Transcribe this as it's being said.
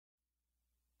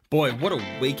Boy, what a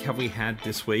week have we had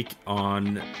this week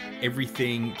on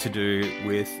everything to do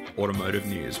with automotive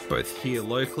news, both here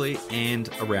locally and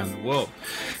around the world.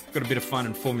 Got a bit of fun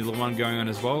in Formula One going on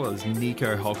as well, as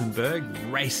Nico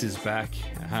Hülkenberg races back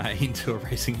into a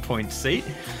Racing Point seat.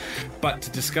 But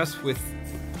to discuss with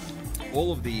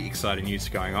all of the exciting news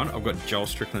going on, I've got Joel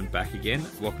Strickland back again.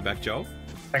 Welcome back, Joel.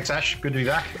 Thanks, Ash. Good to be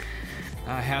back.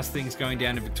 How's things going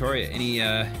down in Victoria?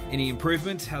 Any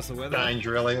improvement? How's the weather? Change,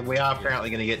 really. We are apparently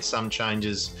going to get some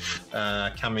changes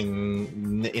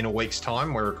coming in a week's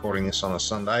time. We're recording this on a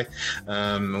Sunday.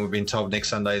 We've been told next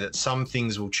Sunday that some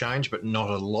things will change, but not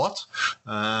a lot.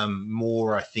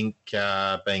 More, I think,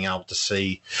 being able to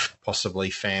see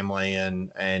possibly family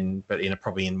but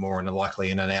probably likely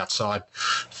in an outside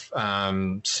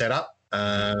setup.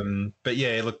 But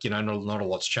yeah, look, not a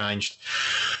lot's changed.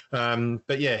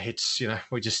 But yeah, it's,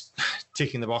 we're just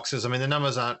ticking the boxes. I mean, the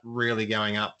numbers aren't really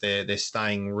going up. They're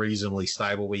staying reasonably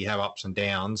stable. We have ups and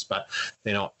downs, but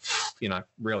they're not,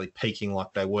 really peaking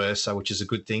like they were. So, which is a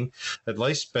good thing, at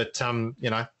least. But,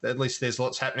 at least there's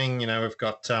lots happening. We've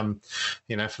got, for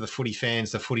the footy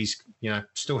fans, the footy's,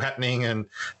 still happening. And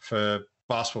for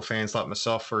basketball fans like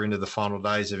myself, we're into the final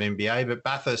days of NBA, but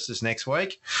Bathurst is next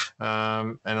week.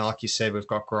 And like you said, we've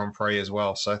got Grand Prix as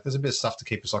well. So there's a bit of stuff to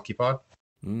keep us occupied.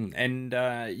 And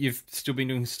you've still been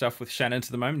doing stuff with Shannon's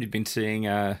at the moment. You've been seeing,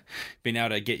 been able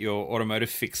to get your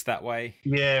automotive fixed that way.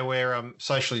 Yeah, we're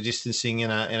socially distancing in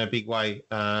a big way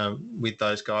with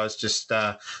those guys. Just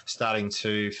starting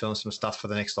to film some stuff for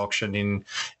the next auction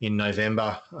in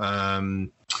November.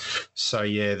 So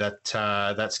yeah,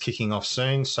 that's kicking off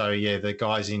soon. So yeah, the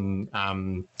guys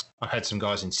I've had some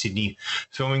guys in Sydney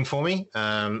filming for me,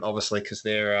 obviously because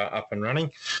they're up and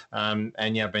running,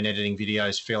 and yeah, I've been editing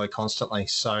videos fairly constantly.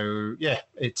 So yeah,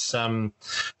 it's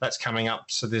that's coming up.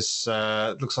 So there's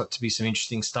looks like to be some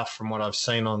interesting stuff from what I've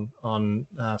seen on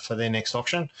for their next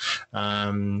auction.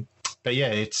 But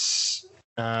yeah, it's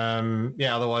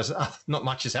otherwise not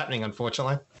much is happening,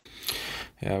 unfortunately.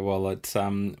 Yeah, well, it's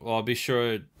I'll be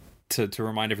sure to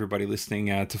remind everybody listening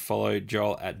to follow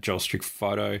Joel at Joel Strick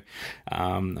Photo.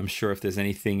 I'm sure if there's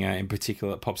anything in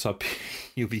particular that pops up,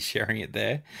 you'll be sharing it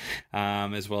there,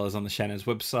 as well as on the Shannon's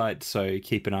website. So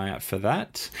keep an eye out for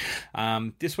that.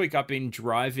 This week I've been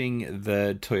driving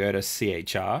the Toyota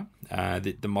CHR.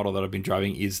 The model that I've been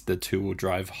driving is the two-wheel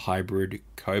drive hybrid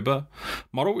Cobra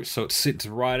model, so it sits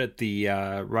right at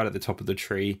the top of the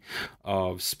tree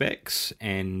of specs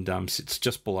and sits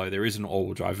just below. There is an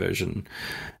all-wheel drive version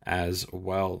as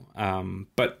well,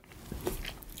 but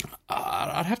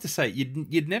I'd have to say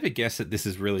you'd never guess that this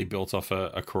is really built off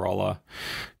a Corolla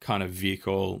kind of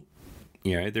vehicle.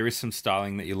 There is some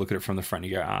styling that you look at it from the front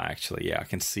and you go, actually, yeah, I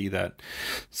can see a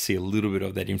little bit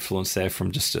of that influence there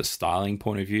from just a styling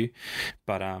point of view.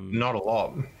 But not a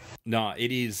lot. No,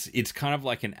 it's kind of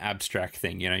like an abstract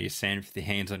thing. You stand with your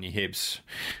hands on your hips,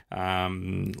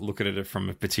 look at it from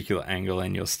a particular angle,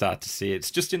 and you'll start to see it.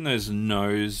 It's just in those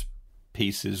nose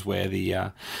pieces where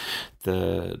the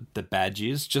badge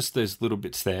is, just those little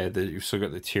bits there that you've still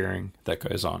got the tiering that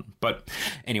goes on. But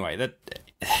anyway, that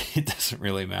it doesn't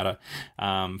really matter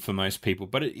for most people,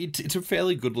 but it's a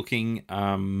fairly good looking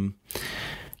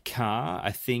car.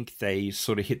 I think they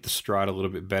sort of hit the stride a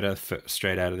little bit better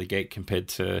straight out of the gate compared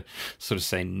to sort of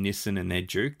say Nissan and their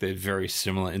Juke. They're very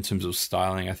similar in terms of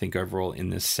styling, I think, overall in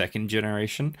the second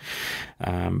generation,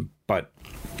 but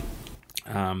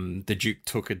the Juke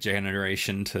took a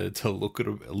generation to look at,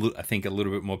 I think, a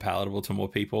little bit more palatable to more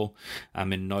people,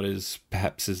 and not as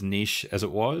perhaps as niche as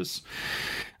it was.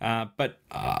 But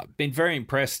been very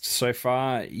impressed so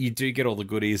far. You do get all the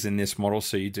goodies in this model,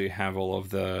 so you do have all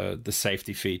of the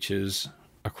safety features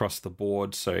across the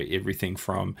board. So everything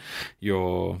from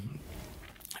your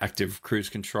active cruise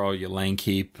control, your lane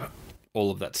keep, all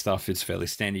of that stuff is fairly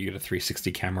standard. You get a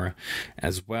 360 camera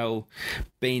as well.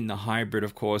 Being the hybrid,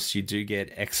 of course, you do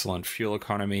get excellent fuel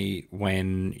economy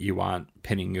when you aren't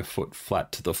pinning your foot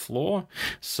flat to the floor.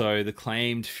 So the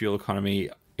claimed fuel economy,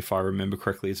 if I remember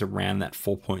correctly, is around that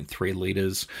 4.3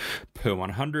 litres per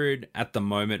 100. At the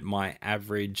moment, my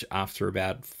average after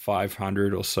about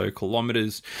 500 or so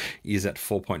kilometres is at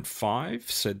 4.5.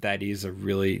 So that is a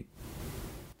really,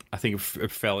 I think, a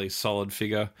fairly solid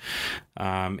figure.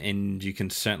 And you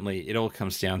can certainly, it all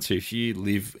comes down to if you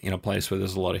live in a place where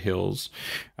there's a lot of hills,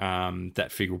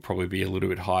 that figure will probably be a little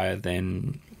bit higher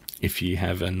than if you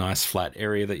have a nice flat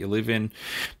area that you live in.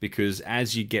 Because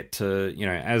as you get to,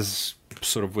 as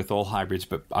sort of with all hybrids,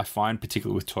 but I find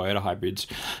particularly with Toyota hybrids,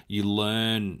 you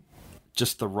learn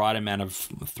just the right amount of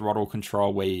throttle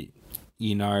control where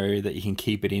you know that you can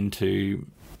keep it into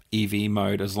EV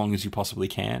mode as long as you possibly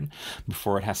can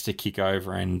before it has to kick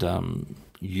over and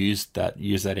use that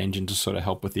engine to sort of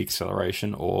help with the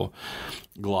acceleration or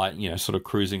glide, sort of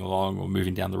cruising along or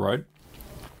moving down the road.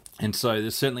 And so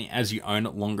there's certainly, as you own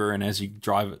it longer and as you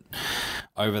drive it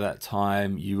over that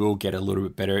time, you will get a little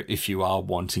bit better if you are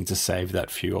wanting to save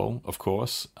that fuel, of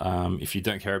course. If you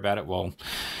don't care about it, well,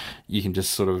 you can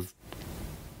just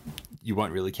you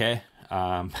won't really care.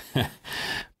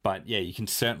 But yeah, you can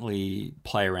certainly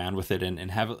play around with it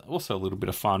and have also a little bit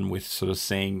of fun with sort of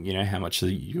seeing, how much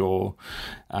of your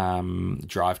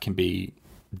drive can be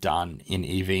done in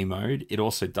EV mode. It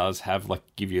also does have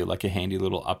give you a handy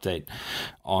little update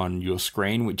on your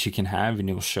screen, which you can have, and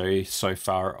it'll show you so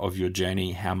far of your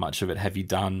journey, how much of it have you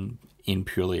done in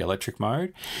purely electric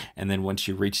mode. And then once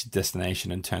you reach the destination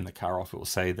and turn the car off, it will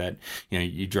say that,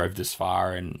 you drove this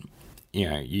far and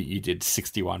you did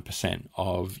 61%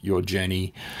 of your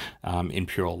journey in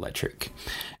pure electric.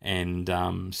 And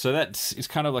so it's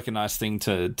kind of like a nice thing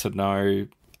to know.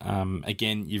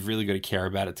 Again, you've really got to care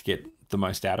about it to get the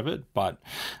most out of it, but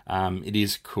it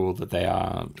is cool that they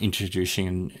are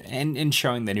introducing and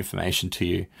showing that information to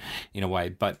you in a way.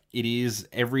 But it is,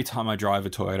 every time I drive a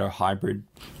Toyota hybrid,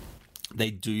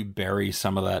 they do bury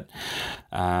some of that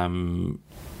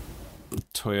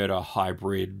Toyota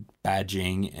hybrid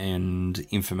badging and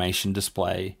information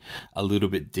display a little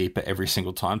bit deeper every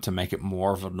single time to make it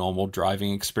more of a normal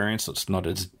driving experience. It's not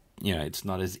as it's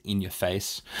not as in your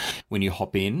face when you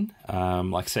hop in.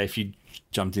 Like say if you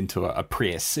jumped into a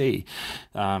Prius C,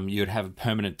 you'd have a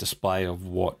permanent display of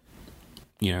what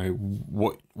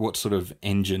sort of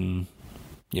engine,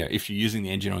 if you're using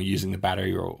the engine or using the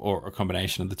battery or a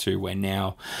combination of the two, where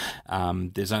now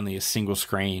there's only a single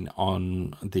screen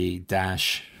on the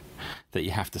dash that you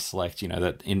have to select,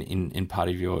 that in part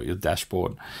of your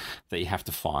dashboard that you have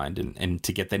to find and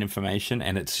to get that information.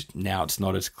 And it's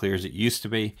not as clear as it used to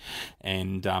be.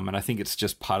 And I think it's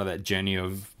just part of that journey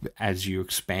of, as you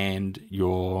expand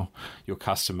your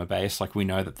customer base, like we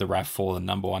know that the RAV4, the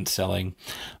number one selling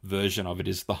version of it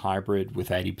is the hybrid, with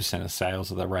 80% of sales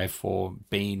of the RAV4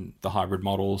 being the hybrid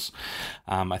models.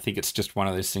 I think it's just one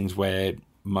of those things where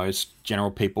most general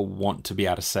people want to be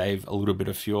able to save a little bit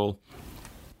of fuel,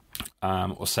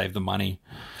 or save the money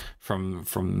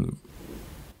from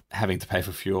having to pay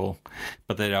for fuel,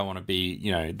 but they don't want to be,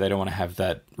 they don't want to have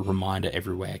that reminder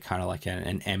everywhere, kind of like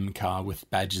an M car with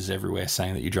badges everywhere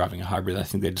saying that you're driving a hybrid. I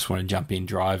think they just want to jump in,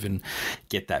 drive, and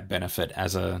get that benefit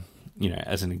as an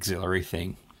auxiliary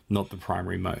thing, not the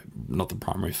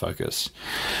primary focus.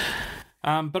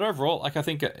 But overall, I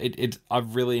think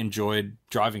I've really enjoyed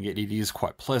driving it. It is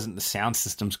quite pleasant. The sound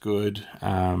system's good.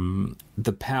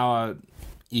 The power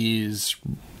is,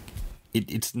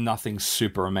 it's nothing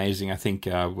super amazing. I think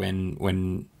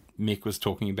when Mick was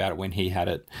talking about it when he had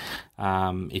it,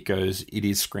 it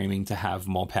is screaming to have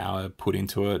more power put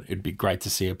into it. It'd be great to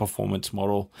see a performance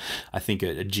model. I think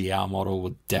a GR model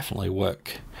would definitely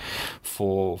work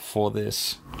for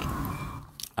this.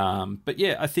 But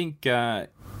yeah, I think I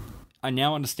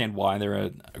now understand why there are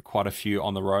quite a few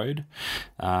on the road.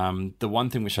 The one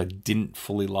thing which I didn't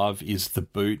fully love is the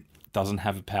boot doesn't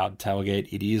have a powered tailgate.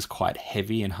 It is quite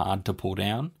heavy and hard to pull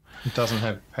down. It doesn't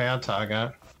have powered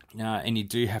tailgate. And you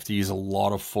do have to use a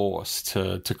lot of force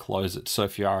to close it. So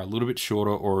if you are a little bit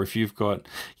shorter, or if you've got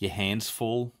your hands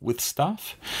full with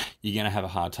stuff, you're going to have a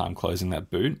hard time closing that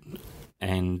boot.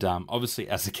 And obviously,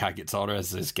 as the car gets older,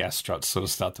 as those gas struts sort of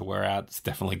start to wear out, it's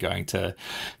definitely going to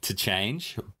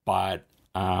change. But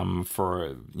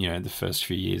for the first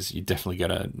few years, you're definitely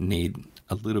going to need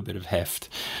a little bit of heft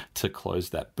to close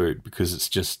that boot, because it's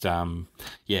just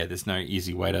there's no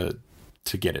easy way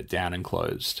to get it down and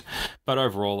closed. But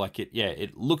overall,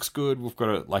 it looks good. We've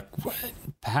got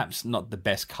perhaps not the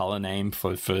best color name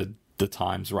for the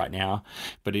times right now,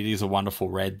 but it is a wonderful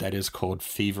red that is called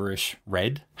Feverish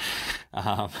Red.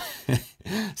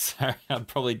 So I'd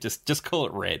probably just call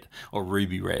it red, or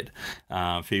Ruby Red.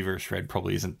 Feverish Red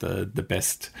probably isn't the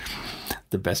best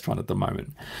one at the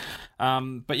moment.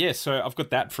 But yeah, so I've got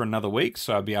that for another week,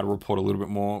 so I'll be able to report a little bit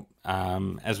more.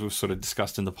 As we've sort of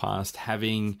discussed in the past,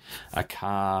 having a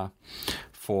car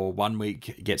for 1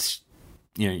 week gets,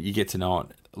 you get to know it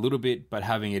a little bit, but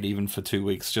having it even for 2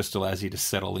 weeks just allows you to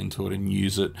settle into it and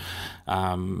use it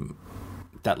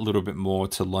that little bit more,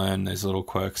 to learn those little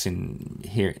quirks in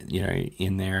here,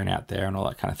 in there and out there and all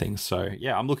that kind of thing. So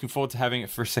yeah, I'm looking forward to having it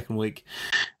for a second week.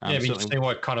 Be interesting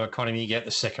what kind of economy you get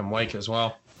the second week as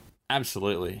well.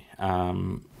 Absolutely.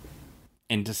 And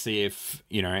to see if,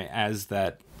 as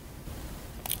that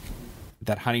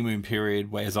honeymoon period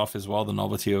wears off as well, the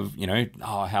novelty of,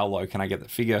 how low can I get the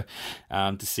figure,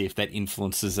 to see if that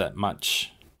influences that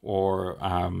much, or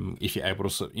if you're able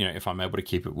to, if I'm able to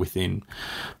keep it within,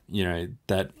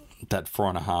 that that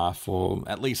 4.5, or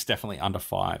at least definitely under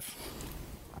 5.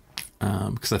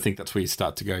 Because I think that's where you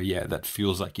start to go, yeah, that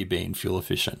feels like you're being fuel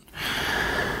efficient.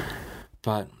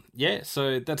 But yeah,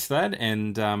 so that's that,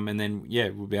 and then yeah,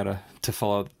 we'll be able to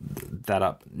follow that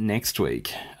up next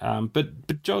week.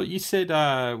 But Joel, you said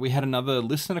we had another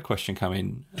listener question come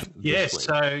in. Yes,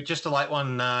 so just a late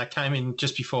one came in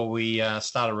just before we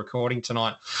started recording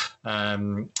tonight.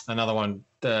 Another one,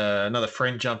 another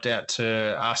friend jumped out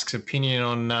to ask his opinion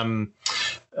on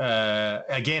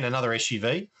again another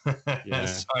SUV. Yeah.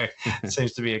 So it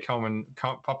seems to be a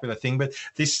popular thing. But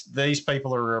these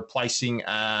people are replacing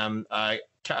an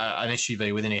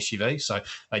SUV with an SUV, so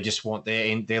they just want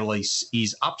their lease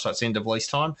is up, so it's end of lease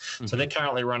time. Mm-hmm. So they're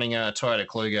currently running a Toyota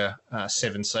Kluger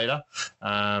 7-seater,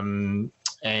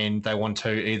 and they want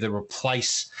to either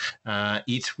replace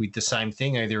it with the same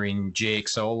thing, either in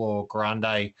GXL or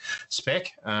Grande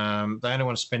spec. They only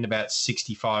want to spend about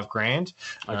 65 grand.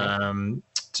 Okay.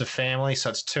 It's a family, so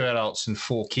it's 2 adults and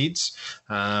 4 kids.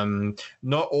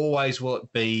 Not always will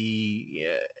it be,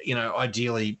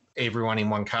 ideally everyone in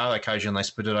one car. Occasionally they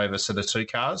split it over sort of 2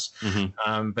 cars.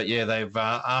 Mm-hmm. But yeah, they've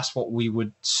asked what we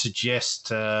would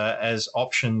suggest as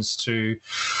options to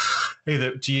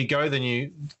either, do you go the new,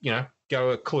 go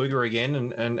a Kluger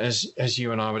again, and as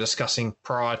you and I were discussing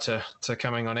prior to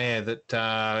coming on air, that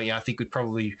I think we'd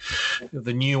probably,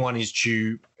 the new one is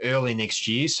due early next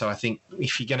year. So I think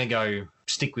if you're going to go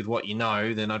stick with what you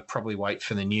know, then I'd probably wait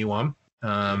for the new one.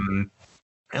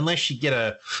 Unless you get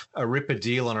a ripper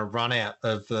deal on a run out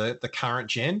of the current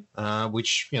gen,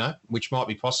 which might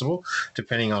be possible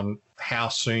depending on how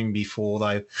soon before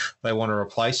they want to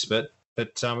replace it.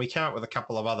 But we came up with a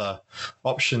couple of other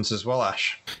options as well,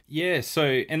 Ash. Yeah, so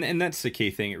and that's the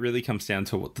key thing. It really comes down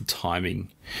to what the timing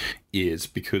is,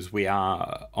 because we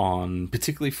are on,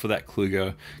 particularly for that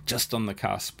Kluger, just on the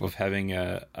cusp of having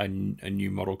a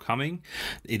new model coming.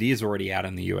 It is already out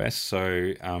in the US,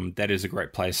 so that is a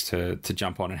great place to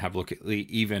jump on and have a look at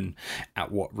even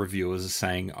at what reviewers are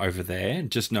saying over there,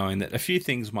 just knowing that a few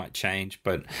things might change,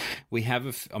 but we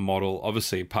have a model,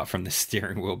 obviously apart from the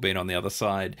steering wheel being on the other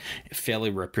side, a fairly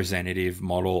representative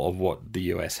model of what the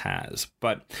US has.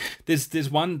 But there's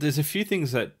a few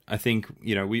things that I think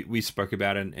we spoke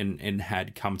about and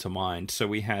had come to mind. So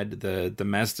we had the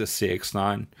Mazda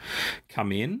CX-9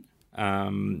 come in.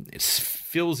 It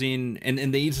fills in,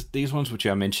 and these ones which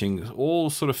I'm mentioning all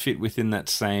sort of fit within that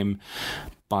same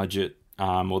budget,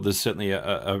 or there's certainly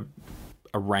a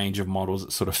range of models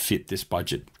that sort of fit this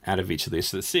budget out of each of these.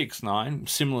 So the CX-9,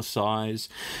 similar size,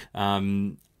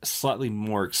 slightly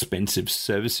more expensive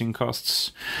servicing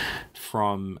costs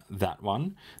from that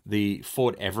one. The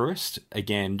Ford Everest,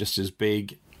 again, just as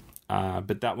big,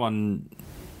 but that one,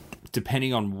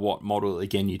 depending on what model,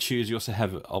 again, you choose, you also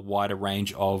have a wider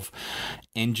range of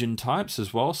engine types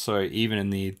as well. So even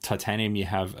in the Titanium, you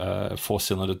have a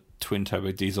 4-cylinder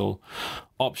twin-turbo diesel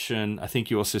option. I think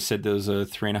you also said there was a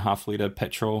 3.5-litre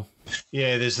petrol.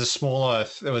 Yeah, there's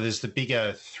the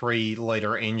bigger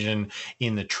 3-litre engine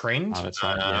in the Trend. Oh, that's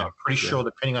right. Yeah. I'm pretty sure,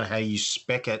 depending on how you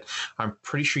spec it, I'm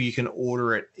pretty sure you can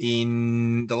order it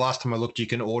in. The last time I looked, you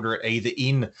can order it either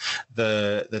in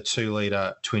the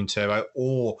 2-litre twin turbo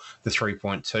or the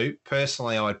 3.2.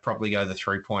 Personally, I would probably go the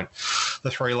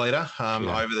 3-litre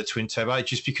over the twin turbo,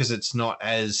 just because it's not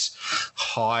as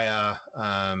higher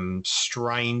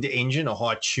strained engine or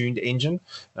high tuned engine.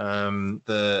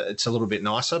 It's a little bit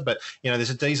nicer, but there's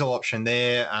a diesel option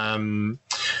there.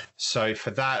 So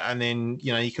for that, and then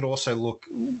you could also look,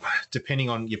 depending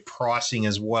on your pricing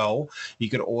as well, you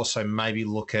could also maybe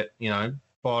look at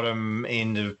bottom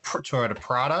end of Toyota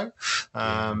Prado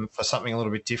for something a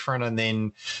little bit different. And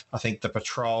then I think the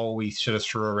Patrol we sort of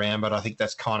threw around, but I think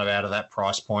that's kind of out of that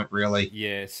price point, really.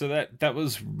 Yeah, so that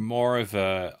was more of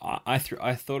a, I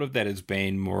thought of that as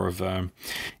being more of a,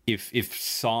 if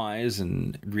size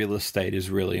and real estate is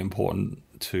really important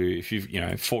to, if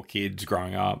you've 4 kids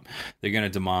growing up, they're going to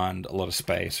demand a lot of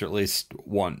space, or at least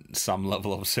want some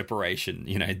level of separation,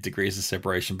 degrees of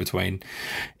separation between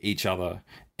each other.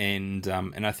 And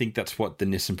I think that's what the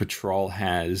Nissan Patrol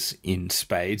has in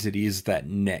spades. It is that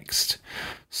next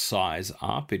size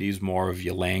up. It is more of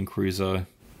your Land Cruiser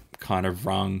kind of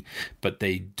rung, but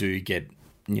they do get,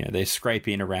 they're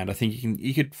scraping around. I think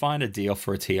you could find a deal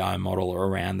for a TI model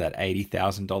around that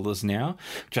 $80,000 now,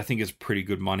 which I think is pretty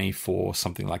good money for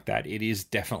something like that. It is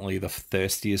definitely the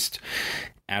thirstiest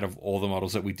out of all the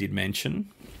models that we did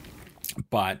mention,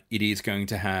 but it is going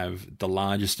to have the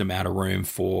largest amount of room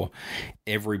for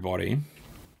everybody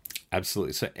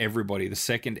Absolutely. So everybody, the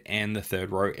second and the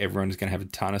third row, everyone's going to have a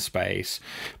ton of space,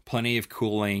 plenty of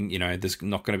cooling. You know, there's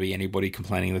not going to be anybody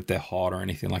complaining that they're hot or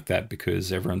anything like that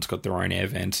because everyone's got their own air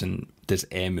vents and there's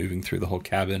air moving through the whole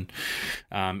cabin.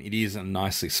 It is a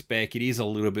nicely spec. It is a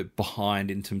little bit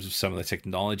behind in terms of some of the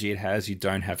technology it has. You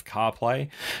don't have CarPlay.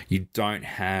 You don't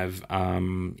have,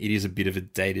 it is a bit of a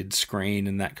dated screen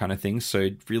and that kind of thing. So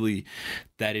really,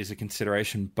 that is a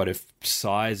consideration. But if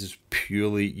size is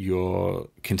purely your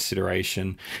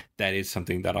consideration, that is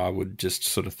something that I would just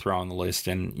sort of throw on the list,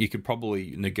 and you could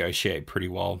probably negotiate pretty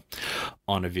well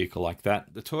on a vehicle like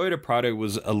that. The Toyota Prado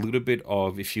was a little bit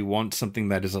of, if you want something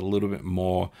that is a little bit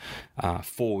more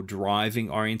forward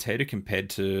driving orientated compared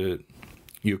to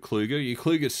your Kluger. Your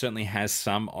Kluger certainly has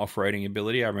some off-roading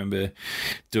ability. I remember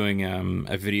doing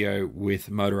a video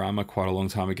with Motorama quite a long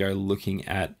time ago looking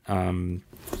at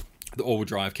the all-wheel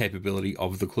drive capability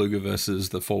of the Kluger versus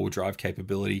the four-wheel drive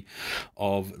capability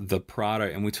of the Prado,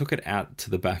 and we took it out to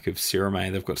the back of Sirame.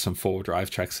 They've got some four-wheel drive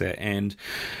tracks there, and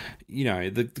you know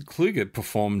the Kluger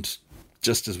performed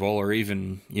just as well, or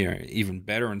even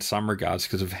better in some regards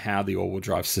because of how the all-wheel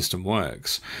drive system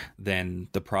works than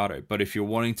the Prado. But if you're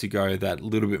wanting to go that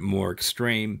little bit more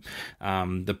extreme,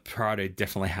 the Prado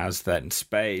definitely has that in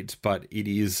spades, but it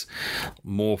is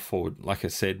more forward, like I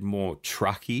said, more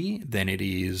trucky than it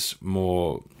is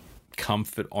more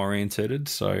comfort oriented.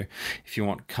 So if you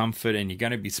want comfort and you're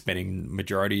going to be spending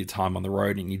majority of your time on the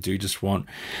road and you do just want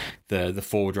the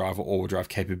four-wheel drive or all-wheel drive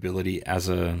capability as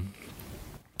a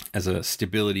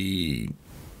stability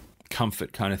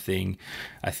comfort kind of thing,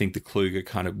 I think the Kluger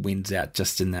kind of wins out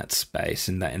just in that space,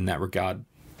 in that regard.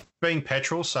 Being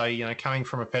petrol, so coming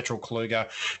from a petrol Kluger,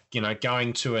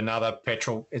 going to another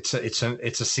petrol, it's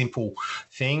a simple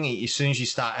thing. As soon as you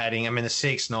start adding, the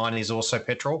CX-9 is also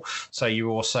petrol, so you're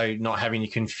also not having to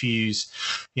confuse.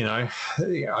 I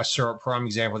saw a prime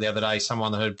example the other day.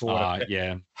 Someone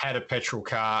that had a petrol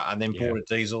car and then bought a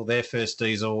diesel, their first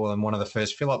diesel, and one of the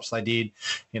first fill-ups they did.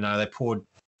 They poured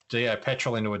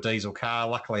petrol into a diesel car.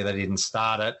 Luckily, they didn't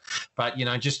start it. But,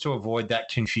 just to avoid that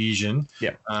confusion,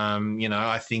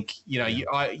 I think,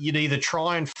 you'd either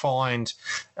try and find,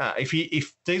 if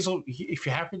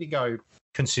you're happy to go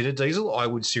consider diesel, I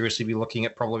would seriously be looking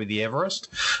at probably the Everest.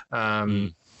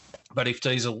 But if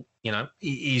diesel,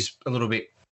 is a little bit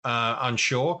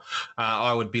unsure,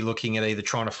 I would be looking at either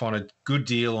trying to find a good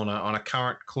deal on a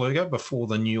current Kluger before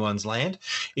the new ones land.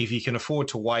 If you can afford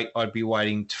to wait, I'd be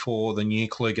waiting for the new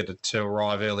Kluger to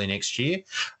arrive early next year.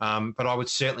 But I would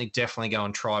certainly definitely go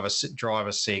and drive a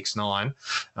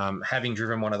CX-9. Having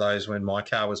driven one of those when my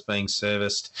car was being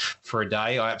serviced for a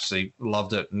day, I absolutely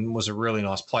loved it and was a really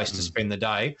nice place to spend the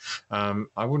day.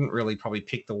 I wouldn't really probably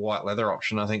pick the white leather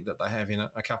option. I think that they have in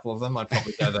a couple of them. I'd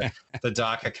probably go the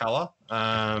darker colour.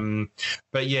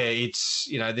 But yeah, it's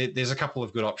there's a couple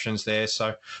of good options there.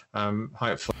 So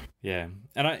hopefully, and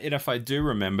if I do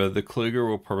remember, the Kluger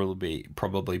will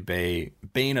probably be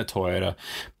being a Toyota,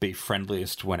 be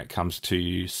friendliest when it comes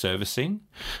to servicing.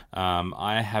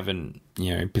 I haven't,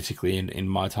 particularly in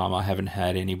my time, I haven't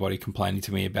had anybody complaining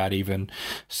to me about even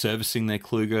servicing their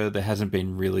Kluger. There hasn't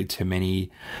been really too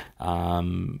many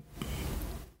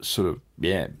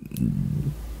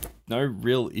no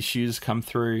real issues come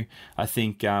through. I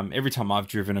think every time I've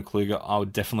driven a Kluger, I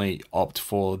would definitely opt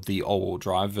for the all-wheel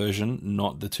drive version,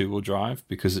 not the two-wheel drive,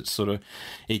 because it's sort of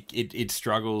it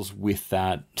struggles with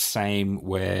that same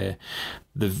where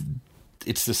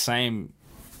it's the same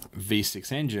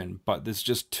V6 engine, but there's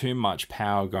just too much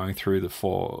power going through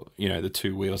the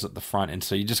two wheels at the front, and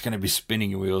so you're just going to be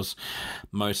spinning your wheels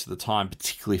most of the time,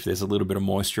 particularly if there's a little bit of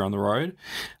moisture on the road.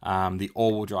 The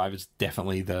all-wheel drive is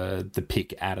definitely the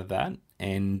pick out of that,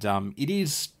 and it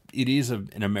is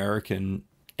an American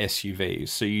SUV,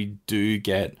 so you do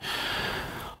get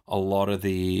a lot of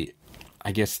the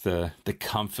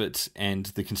comfort and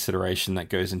the consideration that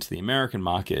goes into the American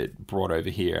market brought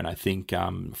over here. And I think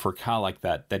for a car like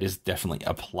that, that is definitely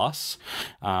a plus.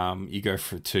 You go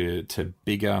to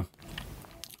bigger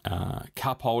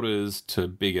cup holders, to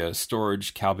bigger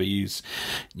storage cubbies.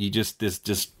 There's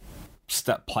just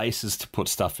places to put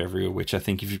stuff everywhere, which I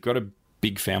think if you've got a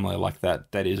big family like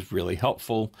that, that is really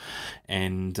helpful.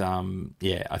 And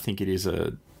I think it is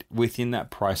within that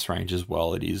price range as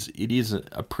well, it is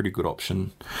a pretty good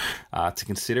option to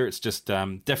consider. It's just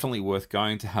definitely worth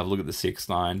going to have a look at the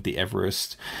CX-9, the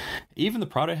Everest, even the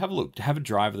Prado. Have a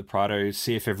drive of the Prado,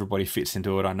 see if everybody fits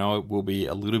into it. I know it will be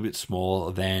a little bit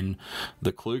smaller than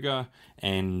the Kluger,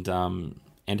 and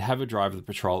have a drive of the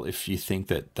Patrol if you think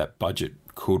that budget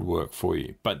could work for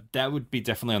you. But that would be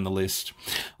definitely on the list.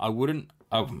 I wouldn't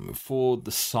for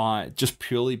the size, just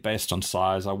purely based on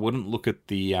size, I wouldn't look at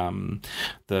the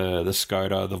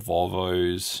Skoda, the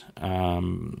Volvos,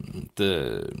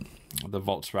 the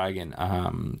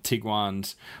Volkswagen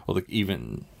Tiguan's, or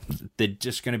even they're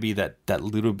just going to be that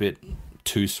little bit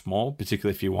too small,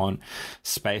 particularly if you want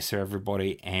space for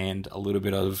everybody and a little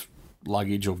bit of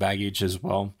luggage or baggage as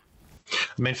well.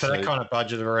 I mean, for that kind of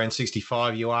budget of around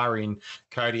 65, you are in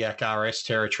Kodiaq RS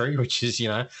territory, which is,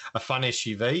 a fun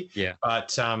SUV. Yeah.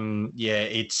 But,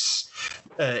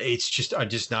 it's just, I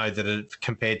just know that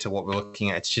compared to what we're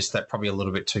looking at, it's just that probably a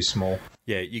little bit too small.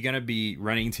 Yeah, you're going to be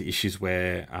running into issues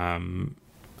where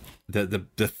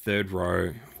the third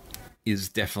row is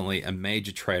definitely a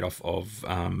major trade-off of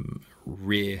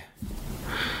rear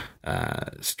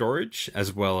storage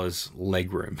as well as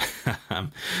legroom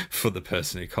for the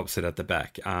person who cops it at the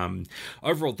back.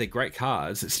 Overall, they're great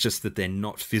cars. It's just that they're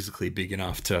not physically big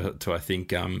enough to I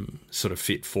think, sort of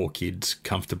fit 4 kids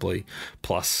comfortably,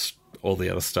 plus all the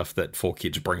other stuff that 4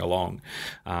 kids bring along,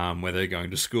 whether they're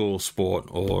going to school, sport,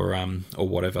 or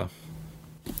whatever.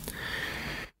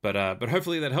 But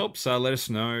hopefully that helps. Let us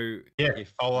know. Yeah,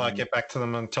 I'll get back to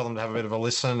them and tell them to have a bit of a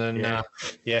listen, and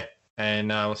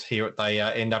let's hear what they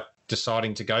end up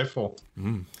deciding to go for.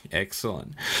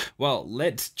 Excellent. Well,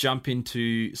 let's jump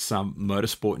into some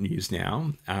motorsport news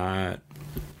now.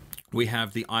 We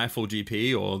have the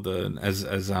IFL-GP, or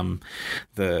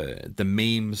the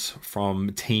memes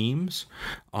from teams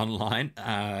online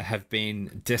have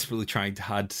been desperately trying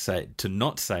hard to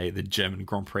not say the German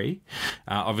Grand Prix.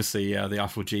 Obviously, the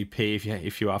IFL-GP,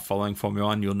 if you are following Formula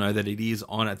One, you'll know that it is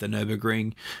on at the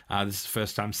Nürburgring. This is the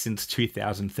first time since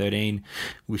 2013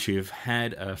 which we have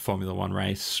had a Formula One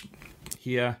race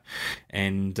here,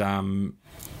 and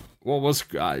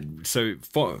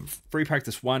free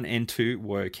practice 1 and 2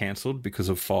 were cancelled because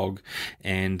of fog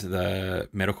and the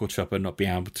medical chopper not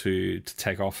being able to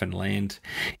take off and land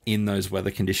in those weather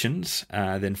conditions.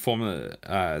 Then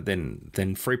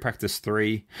free practice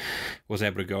 3 was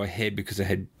able to go ahead because it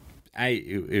had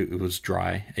it was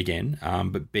dry again,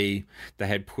 but B, they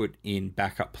had put in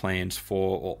backup plans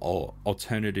for or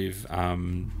alternative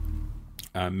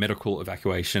medical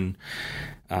evacuation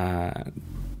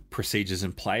procedures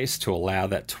in place to allow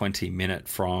that 20-minute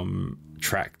from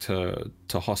track to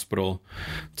hospital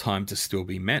time to still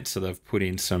be met. So they've put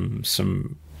in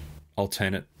some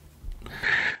alternate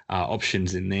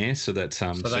options in there, so that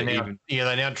they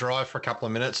now drive for a couple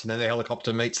of minutes, and then the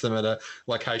helicopter meets them at a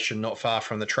location not far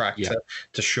from the track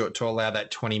to allow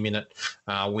that 20-minute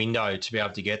window to be able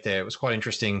to get there. It was quite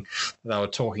interesting. They were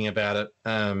talking about it.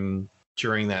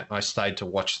 During that, I stayed to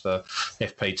watch the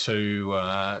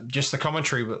FP2, just the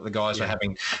commentary that the guys were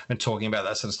having and talking about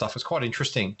that sort of stuff. It was quite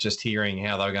interesting just hearing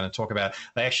how they were going to talk about it.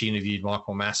 They actually interviewed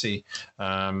Michael Massey,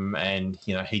 and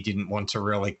he didn't want to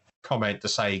really comment to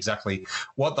say exactly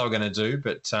what they were going to do,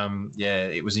 but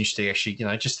it was interesting actually,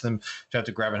 just them to have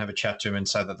to grab and have a chat to him and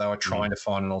say that they were trying to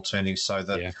find an alternative so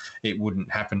that it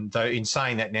wouldn't happen. Though in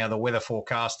saying that, now the weather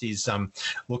forecast is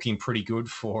looking pretty good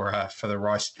for the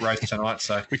race tonight.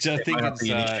 So which I think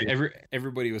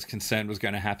everybody was concerned was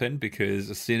going to happen,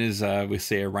 because as soon as we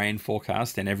see a rain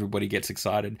forecast and everybody gets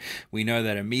excited, we know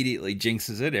that immediately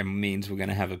jinxes it and means we're going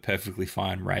to have a perfectly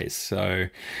fine race. So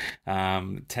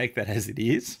take that as it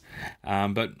is.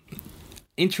 But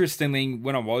interestingly,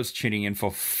 when I was tuning in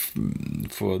for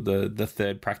the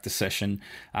third practice session,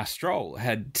 Stroll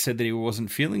had said that he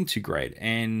wasn't feeling too great,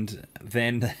 and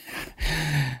then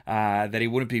that he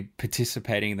wouldn't be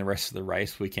participating in the rest of the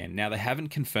race weekend. Now, they haven't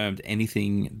confirmed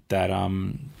anything that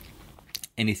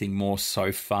anything more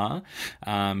so far.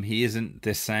 He isn't.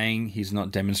 They're saying he's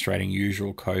not demonstrating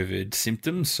usual COVID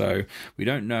symptoms, so we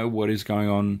don't know what is going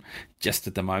on just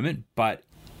at the moment. But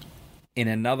in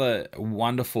another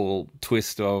wonderful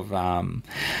twist of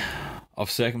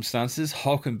circumstances,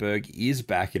 Hülkenberg is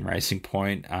back in Racing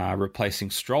Point, replacing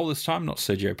Stroll this time, not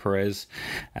Sergio Perez,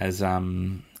 as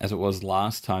it was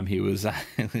last time he was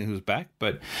he was back.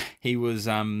 But he was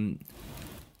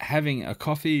having a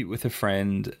coffee with a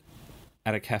friend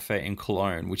at a cafe in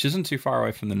Cologne, which isn't too far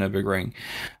away from the Nürburgring,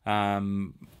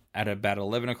 at about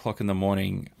 11 o'clock in the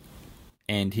morning.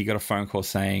 And he got a phone call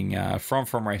saying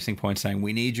from Racing Point saying,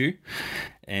 "We need you,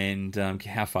 and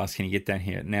how fast can you get down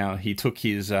here?" Now, he took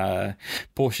his Porsche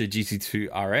GT2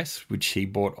 RS, which he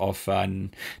bought off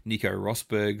Nico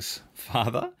Rosberg's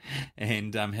father,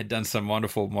 and had done some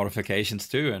wonderful modifications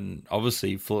too, and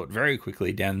obviously flew it very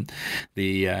quickly down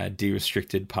the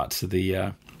de-restricted parts of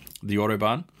the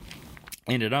Autobahn.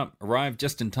 Arrived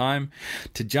just in time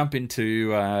to jump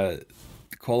into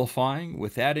qualifying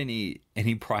without any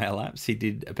prior laps. He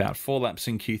did about 4 laps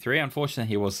in Q3. Unfortunately,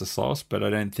 he was the slowest, but I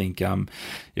don't think your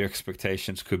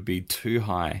expectations could be too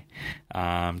high.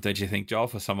 Don't you think, Joel,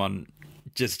 for someone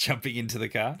just jumping into the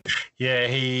car? Yeah,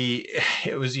 he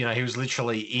was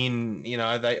literally in,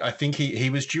 I think he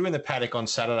was due in the paddock on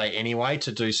Saturday anyway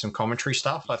to do some commentary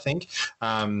stuff, I think.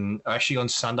 Actually on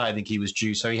Sunday, I think he was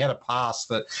due. So he had a pass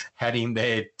that had him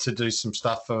there to do some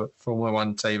stuff for Formula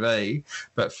One TV,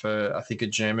 but for, I think, a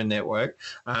German network.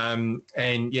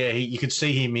 And yeah, you could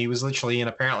see him. He was literally in.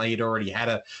 Apparently he'd already had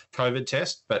a COVID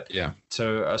test, but yeah,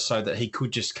 so that he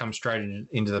could just come straight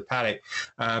into the paddock.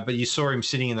 But you saw him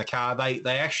sitting in the car.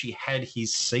 They actually had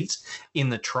his seat in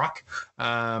the truck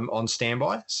on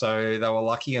standby, so they were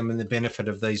lucky. I mean, the benefit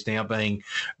of these now being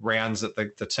rounds that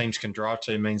the teams can drive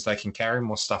to means they can carry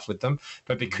more stuff with them.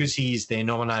 But because he's their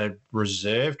nominated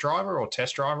reserve driver or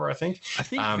test driver, I think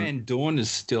Van Dorn is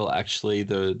still actually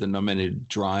the nominated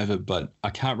driver, but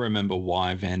I can't remember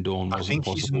why Van Dorn wasn't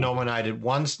possible. I think he's nominated.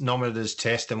 One's nominated as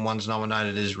test and one's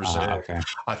nominated as reserve. Okay.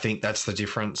 I think that's the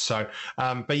difference. So,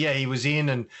 but yeah, he was in,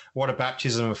 and what a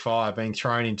baptism of fire being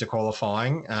thrown into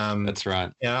qualifying. That's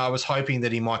right. I was hoping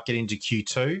that he might get into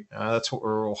Q2. That's what we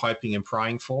were all hoping and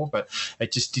praying for, but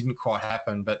it just didn't quite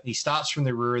happen. But he starts from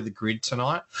the rear of the grid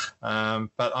tonight.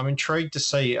 But I'm intrigued to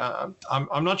see. I'm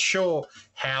not sure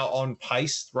how on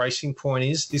pace Racing Point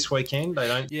is this weekend. They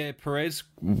don't. Yeah, Perez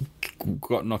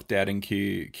got knocked out in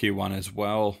Q1 as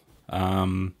well.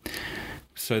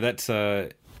 So that's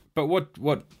but what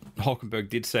Hulkenberg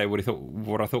did say, what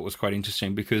I thought was quite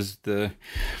interesting, because the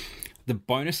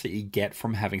bonus that you get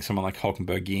from having someone like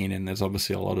Hulkenberg in, and there's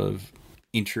obviously a lot of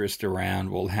interest around,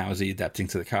 well, how is he adapting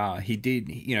to the car? He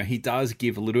does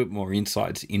give a little bit more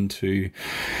insights into,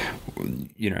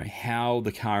 how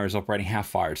the car is operating, how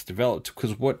far it's developed.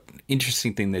 Because what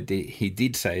interesting thing that he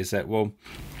did say is that, well,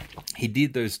 he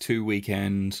did those 2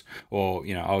 weekends, or,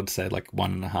 I would say like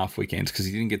 1.5 weekends, because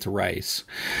he didn't get to race.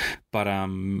 But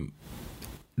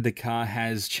the car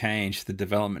has changed. The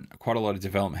development, quite a lot of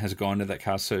development has gone to that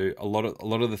car. So a lot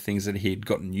of the things that he'd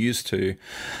gotten used to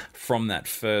from that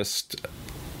first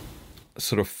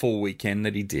sort of full weekend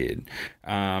that he did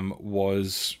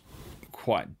was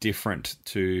quite different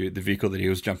to the vehicle that he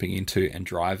was jumping into and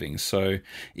driving. So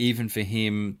even for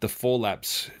him, the 4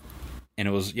 laps. And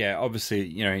it was,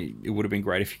 obviously, it would have been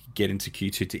great if you could get into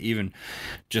Q2 to even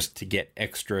just to get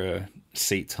extra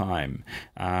seat time.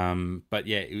 But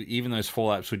yeah, even those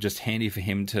 4 laps were just handy for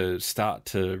him to start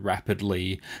to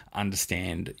rapidly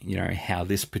understand, how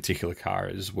this particular car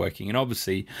is working. And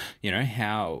obviously,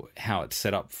 how it's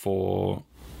set up for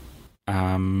the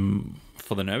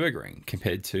Nürburgring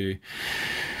compared to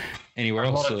anywhere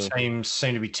else. A lot of teams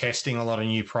seem to be testing a lot of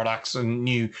new products and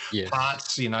new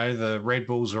parts. The Red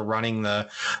Bulls are running the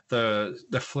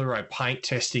fluoro paint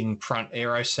testing front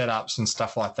aero setups and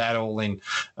stuff like that, all in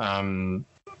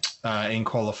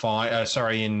qualifying.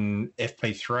 In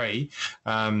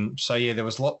FP3. So yeah, there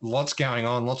was lots going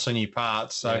on, lots of new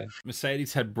parts. So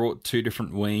Mercedes had brought 2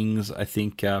 different wings. I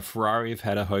think Ferrari have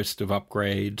had a host of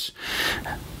upgrades.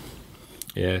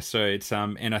 Yeah, so it's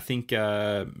and I think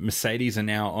Mercedes are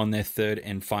now on their 3rd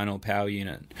and final power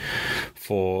unit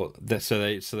for that. So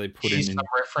they put in some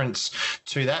reference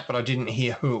to that, but I didn't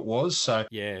hear who it was. So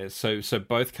yeah, so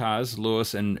both cars,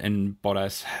 Lewis and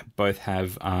Bottas, both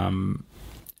have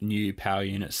new power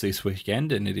units this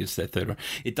weekend, and it is their 3rd one.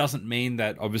 It doesn't mean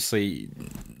that, obviously,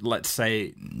 let's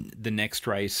say the next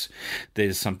race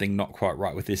there's something not quite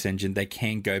right with this engine, they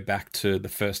can go back to the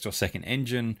 1st or 2nd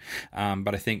engine,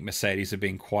 but I think Mercedes have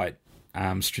been quite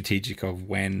strategic of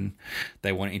when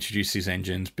they want to introduce these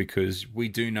engines, because we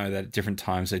do know that at different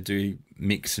times they do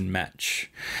mix and match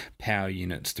power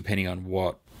units depending on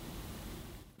what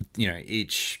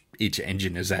each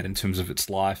engine is at in terms of its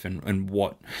life and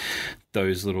what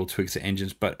those little tweaks of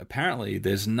engines. But apparently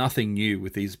there's nothing new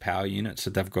with these power units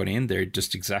that they've got in. They're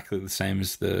just exactly the same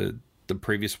as the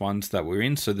previous ones that were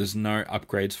in, so there's no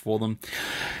upgrades for them.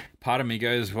 Part of me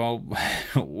goes, well,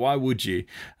 why would you?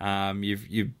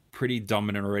 You're pretty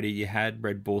dominant already. You had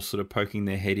Red Bull sort of poking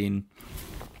their head in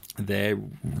there.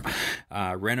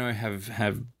 Renault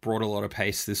have brought a lot of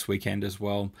pace this weekend as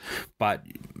well, but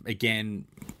again,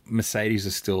 Mercedes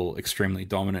is still extremely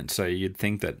dominant. So you'd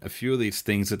think that a few of these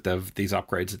things these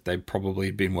upgrades that they've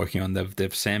probably been working on,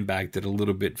 they've sandbagged it a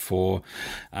little bit for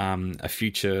a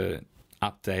future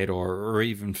update or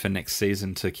even for next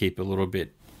season to keep a little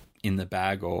bit in the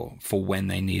bag or for when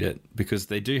they need it, because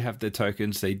they do have their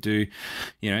tokens. They do,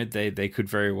 they could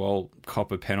very well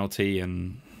cop a penalty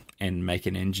and make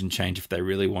an engine change if they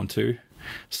really want to.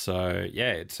 So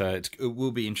yeah, it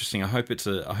will be interesting. I hope it's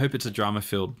a drama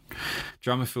filled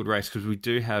race, because we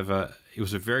do have it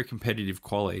was a very competitive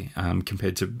quali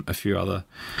compared to a few other.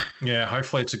 Yeah,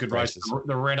 hopefully it's a good race.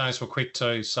 The Renaults were quick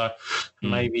too, so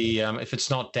maybe if it's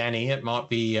not Danny, it might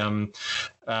be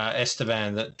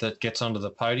Esteban that gets onto the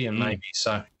podium, maybe.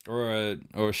 So or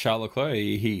Charles Leclerc.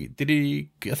 I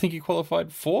think he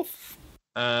qualified fourth.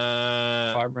 If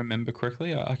I remember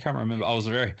correctly, I can't remember. I was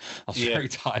very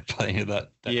tired by the end of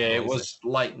that. It was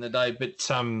late in the day, but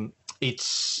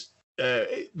it's.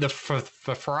 For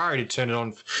Ferrari to turn it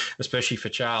on, especially for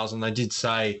Charles, and they did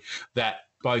say that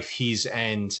both his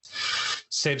and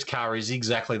Seb's car is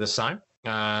exactly the same.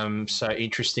 So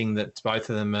interesting that both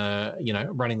of them are,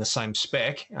 running the same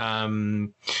spec.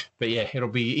 But yeah, it'll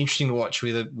be interesting to watch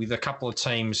with a couple of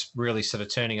teams really sort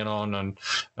of turning it on, and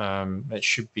it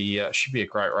should be a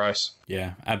great race.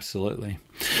 Yeah, absolutely.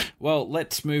 Well,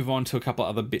 let's move on to a couple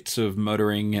of other bits of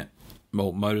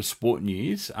motorsport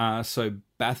news. So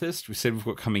Bathurst, we said we've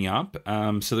got coming up.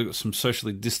 So they've got some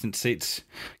socially distant seats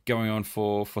going on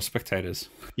for spectators.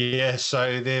 Yeah,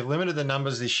 so they've limited the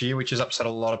numbers this year, which has upset a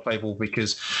lot of people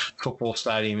because football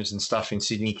stadiums and stuff in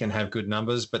Sydney can have good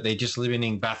numbers, but they're just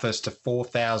limiting Bathurst to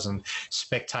 4,000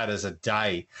 spectators a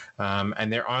day,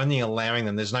 and they're only allowing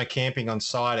them. There's no camping on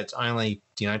site. It's only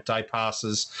day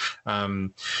passes.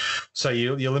 So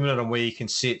you're limited on where you can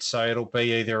sit. So it'll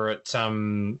be either at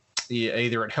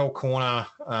Hell Corner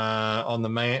on the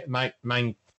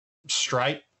main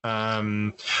straight,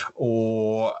 or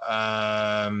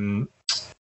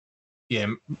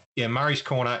Murray's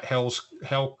Corner, Hell's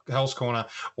Corner,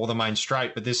 or the main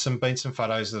straight. But there's been some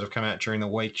photos that have come out during the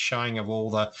week showing of all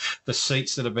the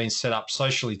seats that have been set up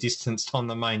socially distanced on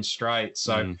the main straight.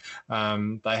 So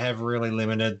they have really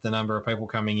limited the number of people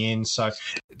coming in. So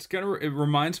it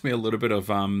reminds me a little bit of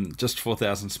just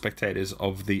 4,000 spectators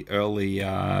of the early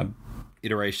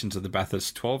iterations of the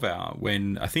Bathurst 12-hour,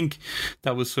 when I think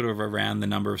that was sort of around the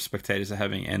number of spectators they're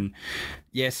having. And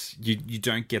yes, you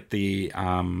don't get the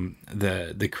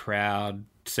crowd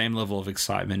same level of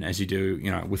excitement as you do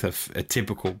with a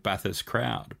typical Bathurst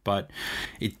crowd, but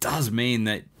it does mean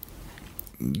that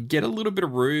you get a little bit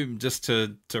of room just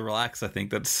to relax. I think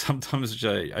that's sometimes which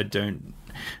I don't.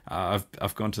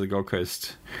 I've gone to the Gold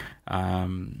Coast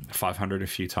 500 a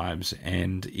few times,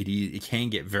 and it can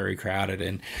get very crowded,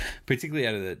 and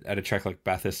particularly at a track like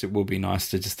Bathurst, it will be nice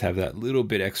to just have that little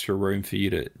bit extra room for you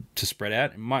to spread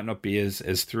out. It might not be as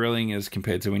thrilling as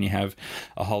compared to when you have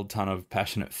a whole ton of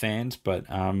passionate fans, but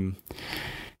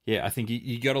yeah, I think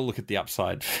you got to look at the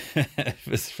upside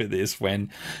for this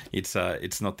when it's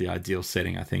not the ideal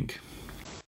setting, I think.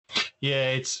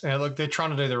 Yeah, it's look, they're trying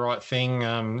to do the right thing,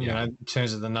 in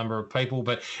terms of the number of people,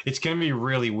 but it's going to be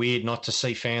really weird not to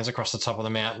see fans across the top of the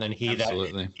mountain and hear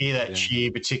that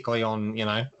cheer, particularly on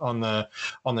the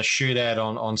shootout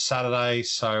on Saturday.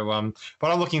 So,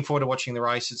 but I'm looking forward to watching the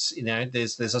race. It's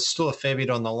there's still a fair bit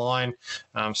on the line.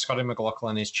 Scotty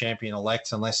McLaughlin is champion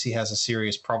elect, unless he has a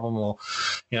serious problem or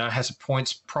has a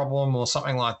points problem or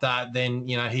something like that. Then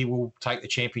he will take the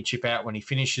championship out when he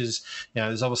finishes.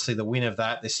 There's obviously the win of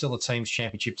that. There's still a team's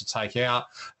championship to take out.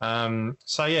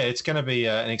 So yeah, it's going to be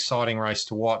an exciting race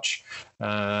to watch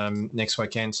next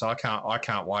weekend. So I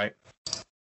can't wait.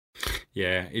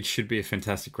 Yeah, it should be a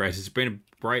fantastic race. It's been a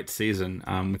great season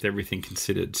with everything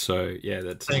considered. So yeah,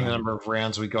 that's seeing the number of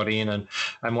rounds we got in and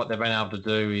what they've been able to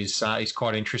do is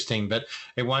quite interesting. But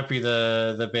it won't be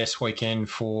the best weekend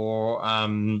for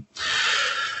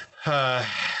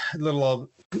little old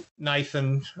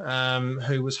Nathan,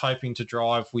 who was hoping to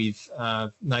drive with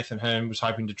Nathan Hearn was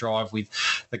hoping to drive with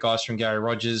the guys from Gary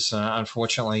Rogers.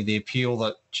 Unfortunately, the appeal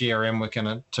that GRM were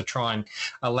going to try and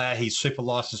allow his super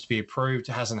license to be approved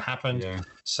hasn't happened. Yeah.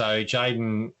 So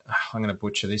Jaden, I'm going to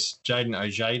butcher this, Jaden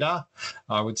Ojeda,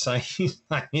 I would say his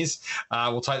name is,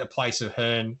 will take the place of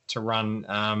Hearn to run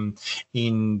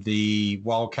in the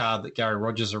wildcard that Gary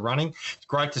Rogers are running. It's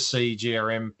great to see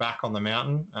GRM back on the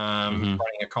mountain, running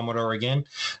a Commodore again.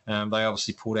 They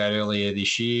obviously pulled out earlier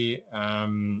this year,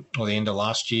 or the end of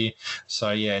last year.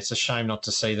 So, yeah, it's a shame not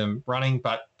to see them running,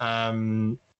 but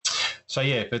they'll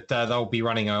be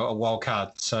running a wild card,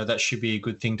 so that should be a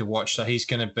good thing to watch. So he's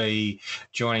going to be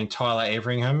joining Tyler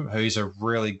Everingham, who's a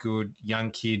really good young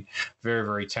kid, very,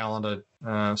 very talented.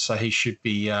 So he should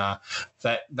be that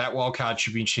wild card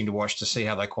should be interesting to watch to see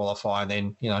how they qualify. And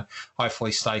then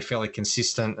hopefully stay fairly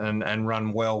consistent and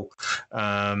run well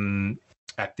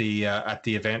at the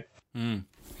event.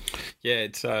 Yeah,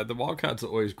 it's the wildcards are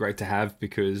always great to have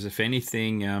because if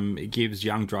anything, it gives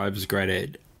young drivers a great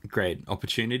great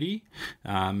opportunity,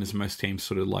 as most teams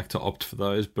sort of like to opt for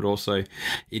those, but also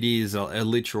it is a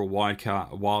literal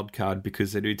wild card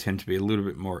because they do tend to be a little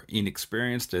bit more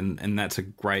inexperienced, and that's a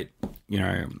great,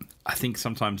 I think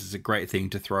sometimes it's a great thing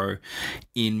to throw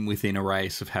in within a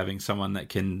race of having someone that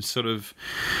can sort of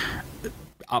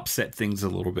upset things a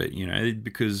little bit,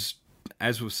 because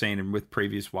as we've seen with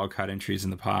previous wildcard entries in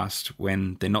the past,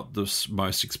 when they're not the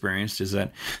most experienced, is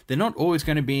that they're not always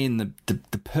going to be in the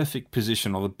perfect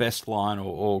position or the best line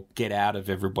or get out of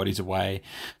everybody's way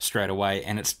straight away.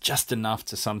 And it's just enough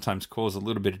to sometimes cause a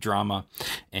little bit of drama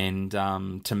and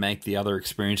to make the other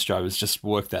experienced drivers just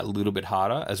work that little bit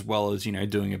harder, as well as,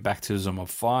 doing a baptism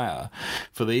of fire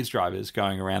for these drivers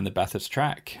going around the Bathurst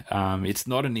track. It's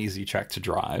not an easy track to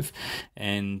drive.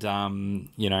 And,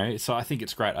 so I think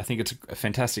it's great. I think it's a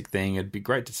fantastic thing. It'd be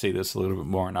great to see this a little bit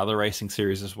more in other racing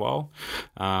series as well,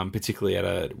 particularly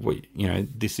at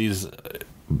this is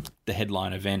the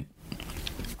headline event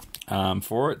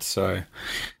for it. So,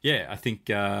 yeah, I think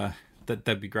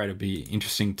that'd be great. It'd be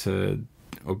interesting it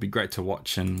would be great to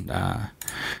watch and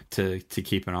to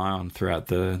keep an eye on throughout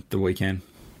the weekend.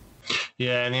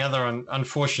 Yeah, and the other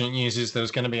unfortunate news is there was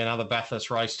going to be another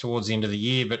Bathurst race towards the end of the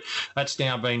year, but that's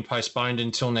now been postponed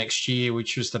until next year,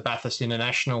 which was the Bathurst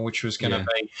International, which was going to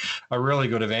be a really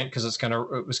good event because it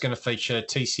was going to feature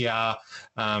TCR,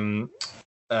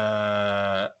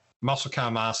 Muscle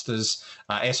Car Masters,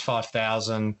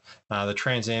 S5000, the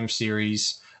Trans Am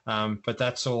Series. But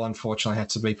that's all unfortunately had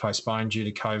to be postponed due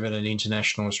to COVID and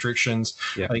international restrictions.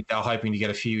 Yeah. I think they were hoping to get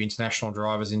a few international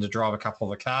drivers in to drive a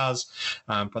couple of the cars,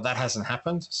 but that hasn't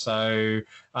happened. So,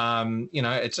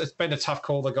 it's been a tough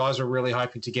call. The guys were really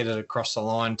hoping to get it across the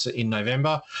line in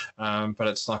November, but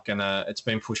it's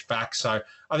been pushed back. So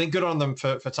I think good on them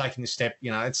for taking this step.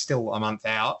 It's still a month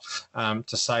out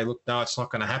to say, look, no, it's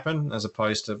not going to happen, as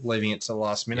opposed to leaving it to the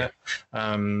last minute.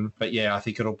 Yeah. But yeah, I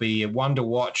think it'll be one to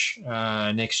watch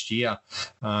next year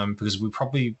because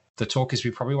the talk is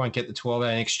we probably won't get the 12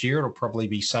 hour next year. It'll probably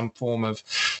be some form of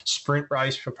sprint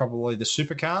race for probably the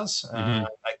supercars,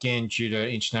 again, due to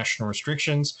international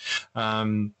restrictions.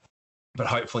 But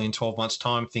hopefully in 12 months'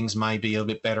 time, things may be a little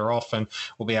bit better off and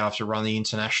we'll be able to run the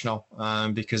international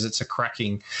because it's a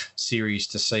cracking series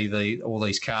to see all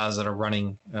these cars that are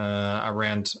running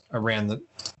around the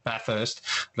Bathurst,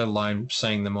 let alone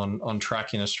seeing them on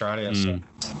track in Australia. So.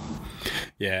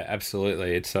 Yeah,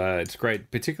 absolutely. It's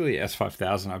great, particularly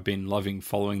S5000. I've been loving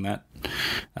following that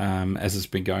as it's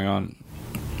been going on.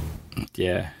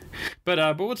 Yeah,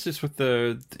 but what's this with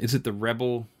is it the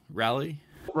Rebel Rally?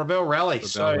 Rebel Rally.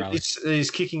 This is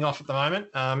kicking off at the moment.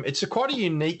 It's quite a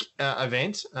unique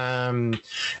event.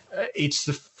 It's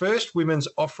the first women's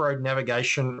off-road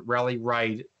navigation rally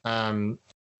raid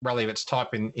rally of its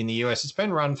type in the US. It's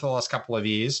been run for the last couple of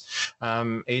years.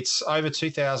 It's over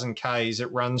 2,000 Ks.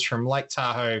 It runs from Lake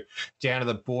Tahoe down to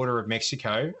the border of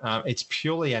Mexico. It's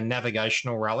purely a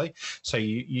navigational rally. So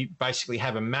you basically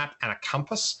have a map and a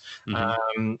compass.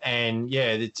 And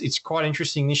yeah, it's quite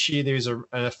interesting this year. There's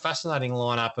a fascinating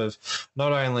lineup of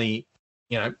not only,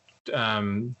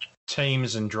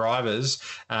 teams and drivers.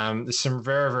 There's some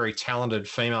very, very talented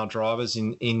female drivers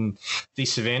in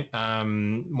this event.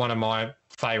 One of my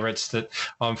favourites that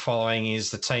I'm following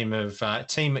is the team of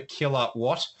Team Killer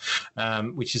Watt,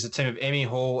 which is a team of Emmy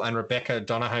Hall and Rebecca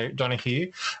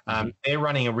Donahue. They're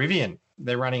running a Rivian.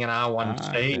 They're running an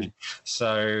R1T. Okay.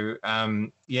 So,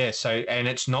 and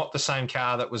it's not the same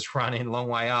car that was run in Long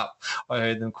Way Up. I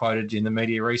heard them quoted in the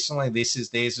media recently.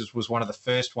 Theirs was one of the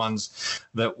first ones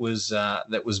that was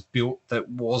built that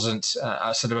wasn't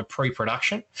sort of a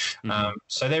pre-production.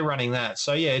 So they're running that.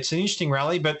 So, yeah, it's an interesting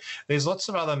rally, but there's lots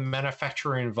of other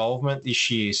manufacturer involvement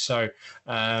this year. So,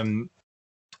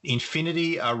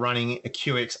 Infiniti are running a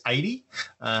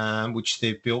QX80, which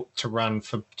they've built to run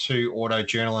for two auto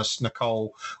journalists,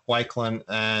 Nicole Wakelin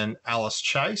and Alice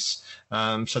Chase.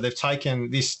 So they've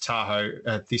taken this this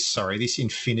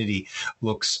Infiniti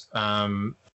looks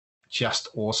just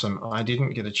awesome. I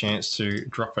didn't get a chance to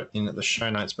drop it in the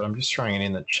show notes, but I'm just throwing it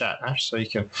in the chat, Ash, so you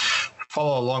can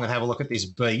follow along and have a look at this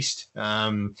beast.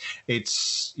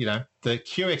 It's, the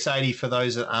QX80, for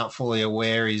those that aren't fully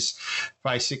aware, is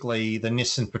basically the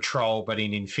Nissan Patrol, but in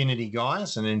Infiniti,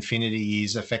 guys. And Infiniti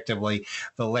is effectively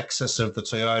the Lexus of the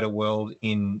Toyota world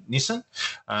in Nissan.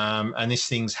 And this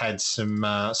thing's had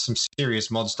some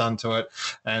serious mods done to it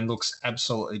and looks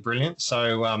absolutely brilliant.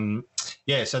 So,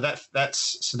 so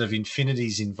that's sort of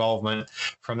Infiniti's involvement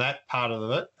from that part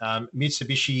of it.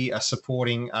 Mitsubishi are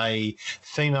supporting a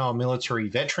female military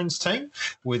veterans team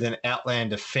with an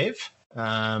Outlander FEV.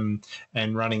 and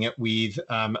running it with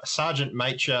Sergeant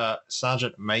Major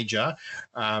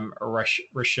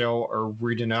Rochelle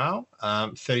Rudinal,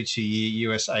 32-year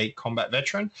USA combat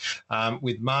veteran,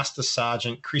 with Master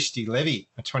Sergeant Christy Levy,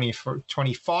 a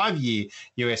 25-year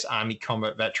US Army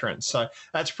combat veteran. So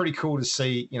that's pretty cool to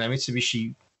see,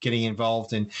 Mitsubishi getting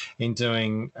involved in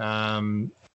doing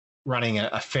running a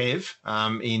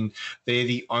FEV. They're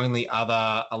the only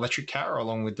other electric car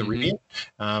along with the Rivian.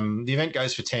 The event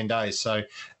goes for 10 days. So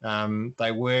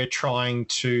they were trying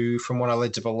to, from what I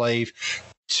led to believe,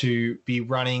 to be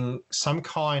running some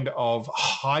kind of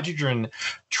hydrogen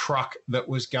truck that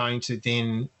was going to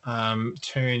then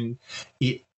turn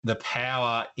the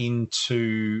power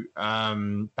into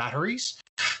batteries.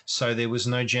 So there was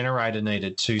no generator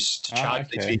needed to charge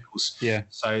these vehicles. Yeah.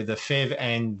 So the FEV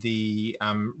and the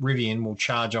Rivian will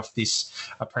charge off this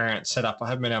apparent setup. I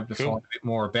haven't been able to find a bit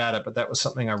more about it, but that was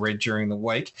something I read during the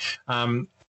week.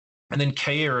 And then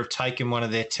Kia have taken one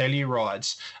of their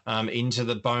Tellurides into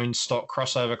the bone stock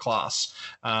crossover class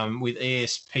with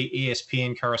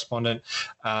ESPN correspondent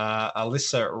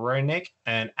Alyssa Ronek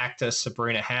and actor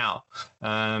Sabrina Howe.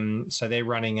 So they're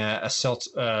running a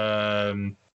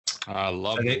I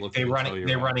love it. They're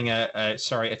running a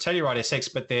Telluride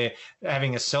SX, but they're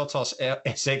having a Seltos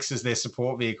SX as their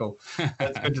support vehicle.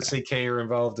 It's good to see Kia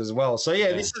involved as well. So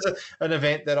this is an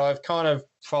event that I've kind of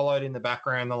followed in the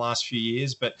background the last few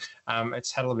years, but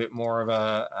it's had a little bit more of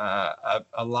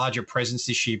a larger presence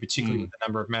this year, particularly with the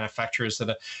number of manufacturers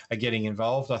that are getting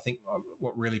involved. I think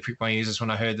what really pricked my ears is when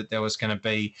I heard that there was going to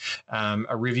be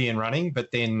a Rivian running,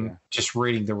 but then just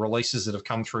reading the releases that have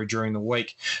come through during the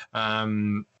week,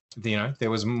 there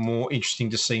was more interesting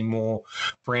to see more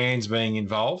brands being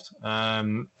involved.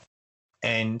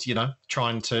 And,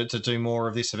 trying to do more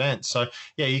of this event. So,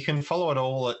 you can follow it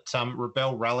all at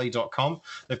rebelrally.com.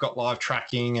 They've got live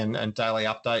tracking and daily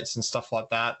updates and stuff like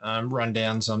that,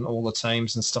 rundowns on all the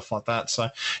teams and stuff like that. So,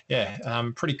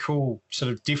 pretty cool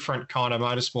sort of different kind of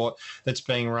motorsport that's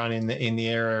being run in the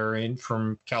area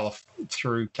from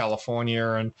through California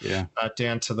and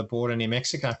down to the border near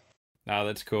Mexico. Oh,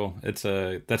 that's cool. That's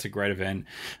a great event.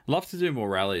 Love to do more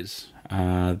rallies.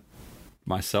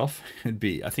 Myself, I think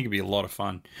it'd be a lot of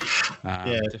fun.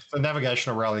 The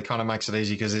navigational rally kind of makes it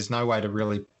easy because there's no way to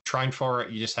really train for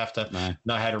it. You just have to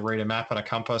know how to read a map and a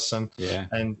compass and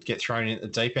get thrown in at the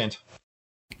deep end.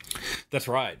 That's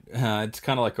right. It's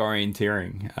kind of like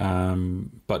orienteering,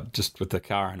 but just with the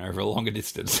car and over a longer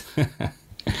distance.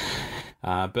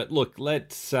 But look,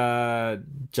 let's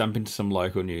jump into some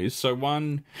local news. So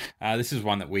this is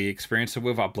one that we experienced. So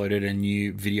we've uploaded a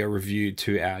new video review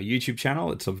to our YouTube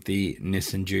channel. It's of the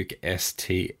Nissan Juke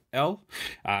STL.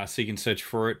 So you can search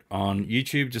for it on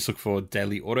YouTube. Just look for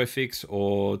Daily Autofix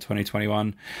or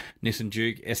 2021 Nissan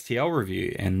Juke STL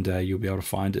review, and you'll be able to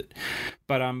find it.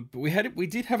 But we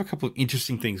did have a couple of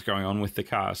interesting things going on with the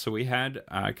car. So we had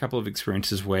a couple of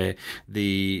experiences where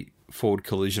the forward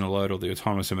collision alert or the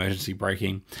autonomous emergency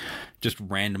braking just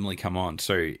randomly come on.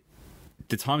 So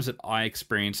the times that I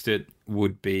experienced it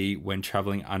would be when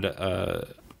traveling under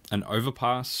an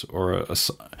overpass or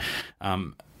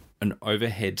an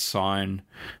overhead sign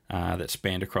that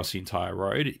spanned across the entire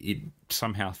road. It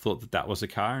somehow thought that was a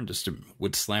car and just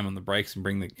would slam on the brakes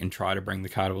and try to bring the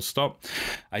car to a stop.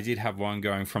 I did have one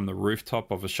going from the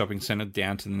rooftop of a shopping centre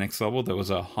down to the next level. There was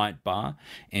a height bar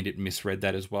and it misread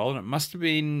that as well. And it must have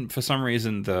been, for some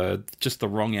reason, just the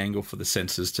wrong angle for the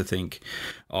sensors to think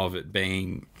of it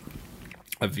being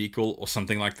a vehicle or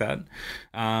something like that.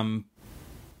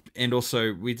 And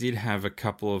also, we did have a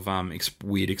couple of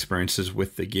weird experiences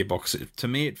with the gearbox. To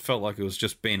me, it felt like it was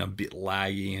just being a bit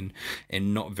laggy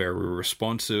and not very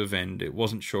responsive, and it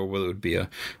wasn't sure whether it would be a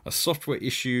software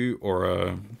issue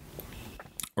or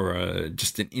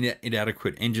just an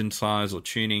inadequate engine size or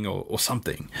tuning or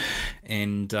something.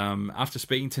 And after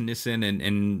speaking to Nissan,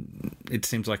 and it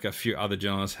seems like a few other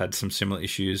journalists had some similar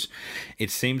issues,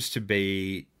 it seems to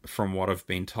be, from what I've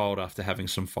been told after having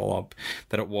some follow-up,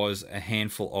 that it was a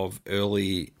handful of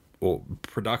early or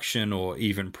production or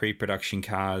even pre-production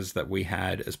cars that we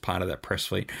had as part of that press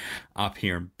fleet up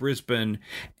here in Brisbane,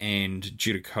 and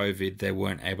due to COVID they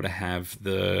weren't able to have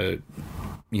the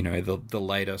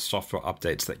later software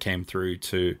updates that came through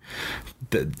to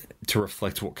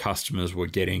reflect what customers were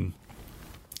getting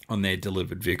on their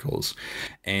delivered vehicles.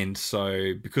 And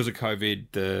so because of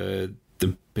COVID, the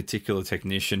particular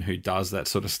technician who does that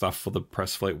sort of stuff for the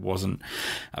press fleet wasn't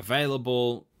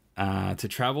available. to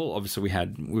travel. Obviously,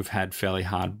 we've had fairly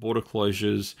hard border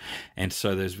closures, and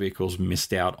so those vehicles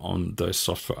missed out on those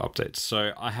software updates.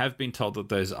 So I have been told that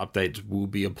those updates will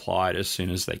be applied as soon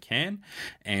as they can,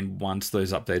 and once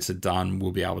those updates are done,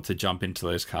 we'll be able to jump into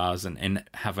those cars and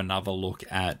have another look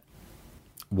at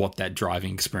what that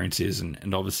driving experience is,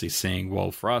 and obviously seeing,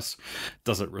 well, for us,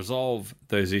 does it resolve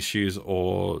those issues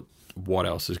or what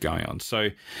else is going on? So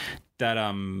that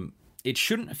it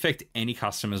shouldn't affect any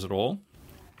customers at all.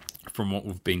 From what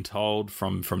we've been told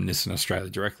from Nissan Australia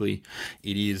directly,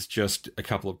 it is just a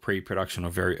couple of pre-production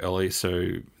or very early. So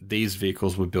these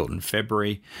vehicles were built in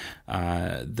February.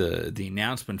 The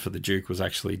announcement for the Juke was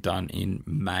actually done in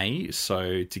May.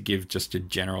 So to give just a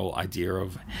general idea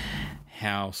of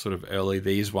how sort of early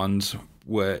these ones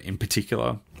were in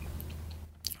particular.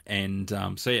 And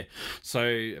so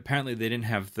apparently they didn't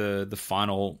have the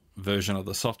final version of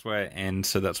the software, and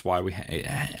so that's why we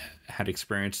had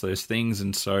experienced those things.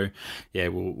 And so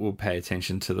we'll pay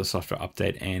attention to the software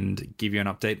update and give you an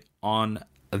update on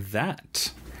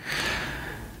that.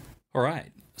 All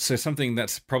right. So something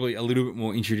that's probably a little bit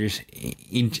more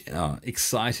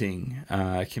exciting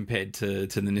compared to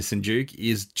the Nissan Juke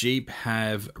is Jeep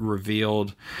have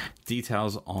revealed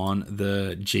details on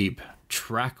the Jeep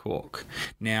Trackhawk.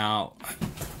 Now,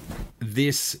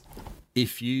 this,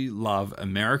 if you love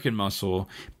American muscle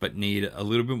but need a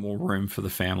little bit more room for the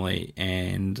family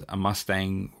and a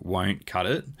Mustang won't cut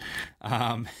it,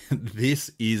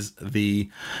 this is the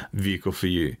vehicle for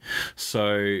you.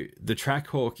 So the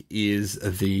Trackhawk is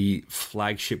the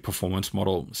flagship performance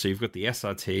model. So you've got the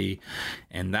SRT,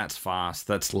 and that's fast,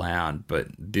 that's loud, but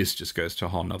this just goes to a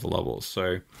whole nother level.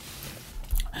 So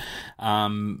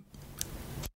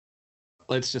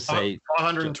let's just say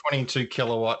 522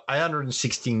 kilowatt,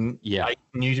 868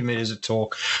 newton meters of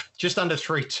torque, just under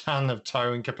 3 ton of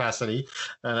towing capacity,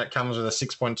 and it comes with a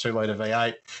 6.2 litre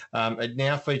V8. It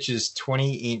now features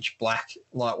 20-inch black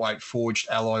lightweight forged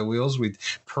alloy wheels with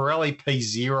Pirelli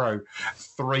P0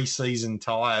 3-season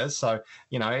tyres. So,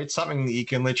 it's something that you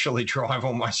can literally drive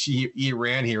almost year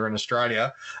round here in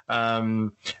Australia.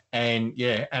 And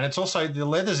it's also, the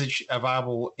leathers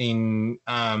available in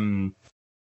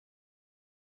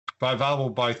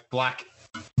both black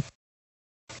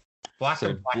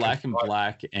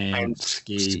and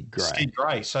ski grey. Ski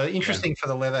grey. So interesting for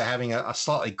the leather, having a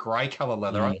slightly grey colour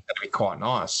leather. I think that'd be quite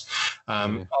nice.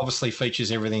 Obviously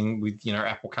features everything with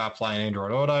Apple CarPlay and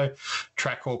Android Auto,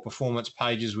 Trackhawk performance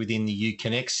pages within the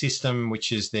Uconnect system,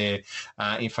 which is their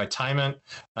infotainment.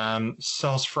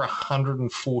 Sells for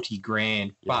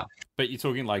 $140,000, But you're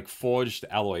talking like forged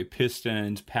alloy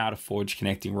pistons, powder forged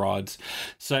connecting rods,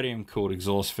 sodium cooled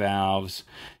exhaust valves.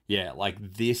 Yeah, like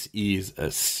this is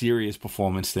a serious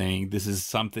performance thing. This is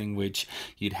something which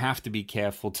you'd have to be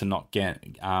careful to not get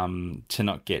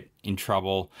in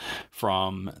trouble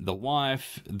from the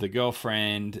wife, the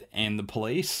girlfriend, and the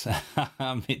police.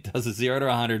 It does a 0 to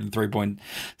 100 in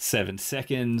 3.7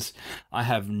 seconds. I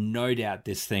have no doubt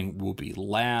this thing will be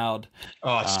loud.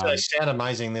 They sound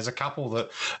amazing. There's a couple that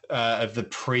of the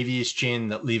previous gen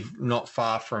that live not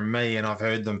far from me, and I've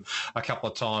heard them a couple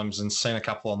of times and seen a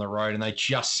couple on the road, and they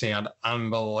just sound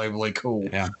unbelievably cool.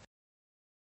 Yeah.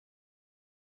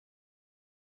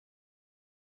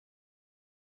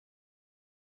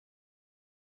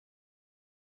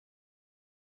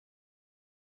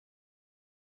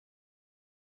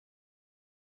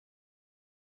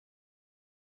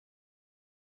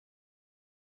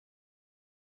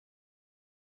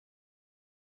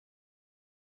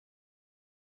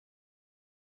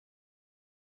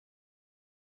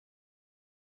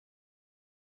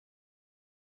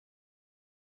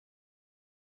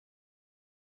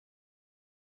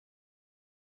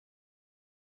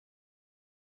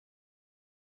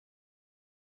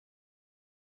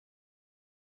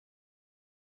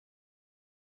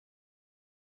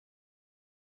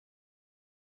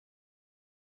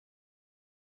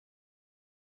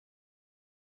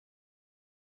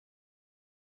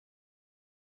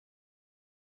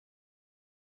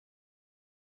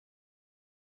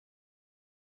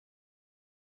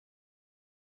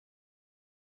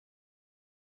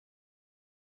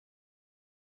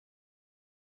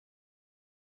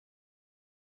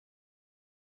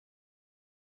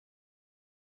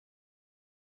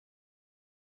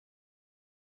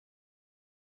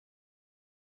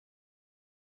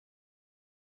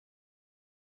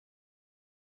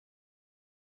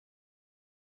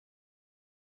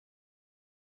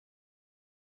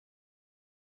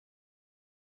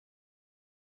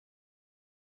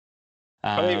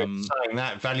 But even saying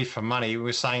that, value for money,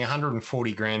 we're saying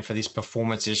 $140,000 for this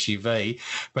performance SUV,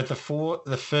 but the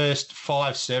first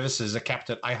 5 services are capped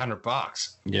at $800.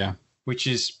 Yeah. which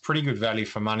is pretty good value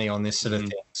for money on this sort of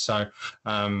thing. So,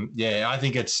 I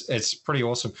think it's pretty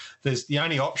awesome. There's the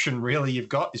only option really you've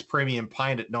got is premium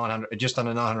paint at $900, just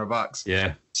under $900.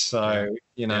 Yeah. So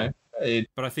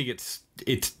but I think it's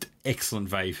excellent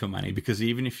value for money, because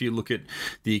even if you look at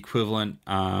the equivalent,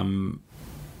 the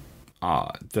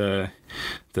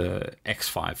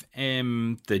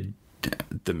X5M,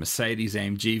 the Mercedes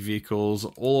AMG vehicles,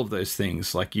 all of those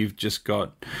things, like you've just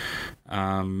got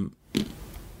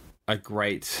a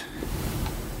great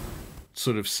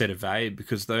sort of set of value,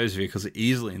 because those vehicles are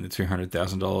easily in the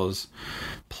 $200,000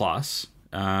 plus,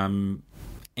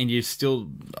 and you're still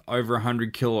over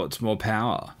 100 kilowatts more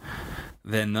power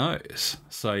than those.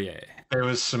 So yeah, there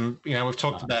was some, we've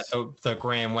talked about the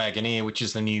Grand Wagoneer, which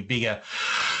is the new bigger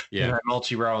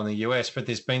multi-row in the US, but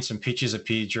there's been some pictures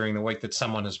appeared during the week that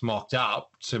someone has mocked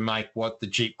up to make what the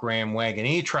Jeep Grand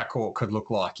Wagoneer Trackhawk could look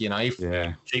like. If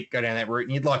Jeep go down that route,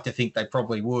 and you'd like to think they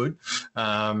probably would.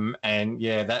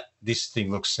 This thing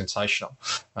looks sensational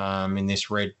in this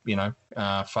red,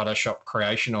 Photoshop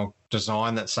creation or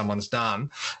design that someone's done.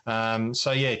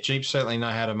 Jeep certainly know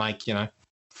how to make,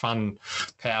 fun,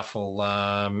 powerful.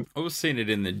 We've seen it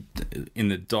in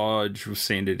the Dodge. We've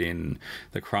seen it in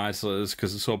the Chryslers,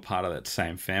 because it's all part of that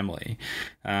same family.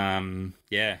 I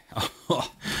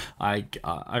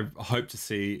hope to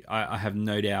see. I have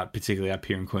no doubt, particularly up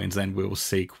here in Queensland, we will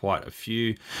see quite a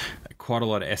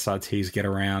lot of SRTs get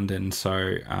around, and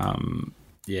so.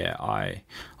 I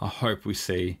hope we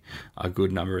see a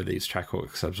good number of these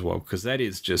Trackhawks as well, because that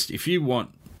is just, if you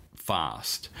want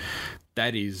fast,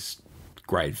 that is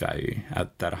great value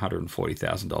at that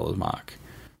 $140,000 mark.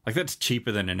 Like, that's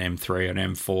cheaper than an M3 or an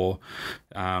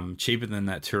M4, cheaper than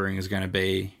that Touring is going to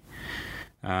be.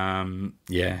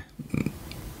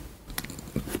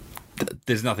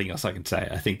 There's nothing else I can say.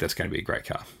 I think that's going to be a great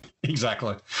car.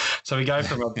 Exactly. So we go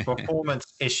from a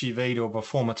performance SUV to a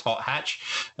performance hot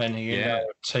hatch, and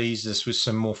tease us with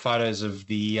some more photos of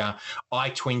the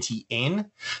i20N.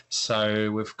 So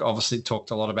we've obviously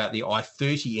talked a lot about the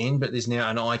i30N, but there's now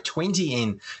an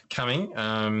i20N coming.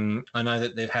 I know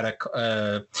that they've had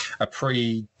a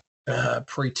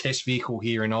pre-test vehicle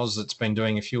here in Oz that's been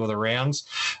doing a few of the rounds,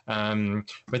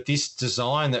 but this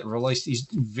design that released is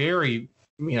very,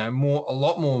 a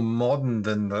lot more modern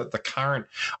than the current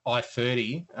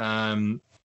i30,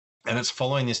 and it's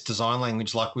following this design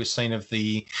language like we've seen of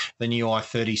the new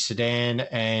i30 sedan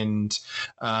and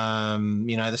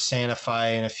the Santa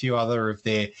Fe and a few other of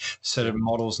their sort of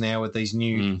models now with these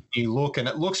new look, and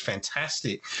it looks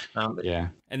fantastic.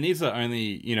 And these are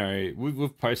only,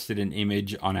 we've posted an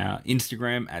image on our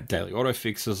Instagram at Daily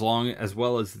Autofix, as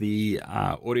well as the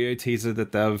audio teaser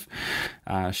that they've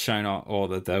shown off, or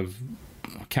that they've,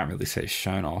 I can't really say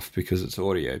shown off because it's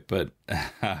audio, but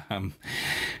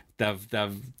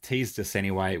they've teased us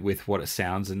anyway with what it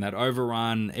sounds, and that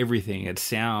Overrun, everything. It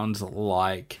sounds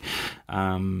like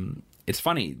it's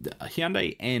funny.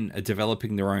 Hyundai N are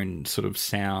developing their own sort of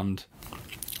sound.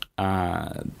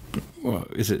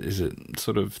 Is it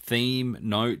sort of theme,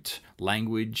 note,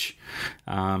 language,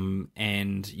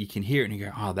 and you can hear it and you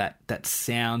go, oh, that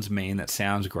sounds mean, that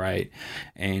sounds great,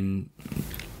 and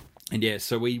yeah,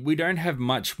 so we don't have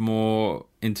much more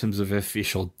in terms of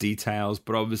official details,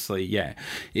 but obviously,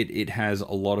 it has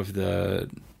a lot of the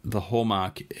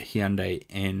hallmark Hyundai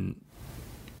N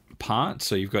parts.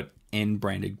 So you've got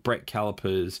N-branded brake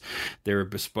calipers. There are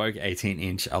bespoke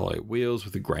 18-inch alloy wheels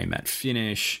with a grey matte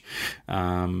finish.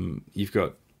 You've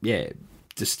got,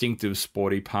 distinctive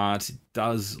sporty parts. It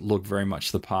does look very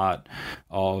much the part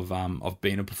of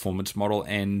being a performance model,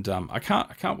 and I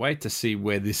can't wait to see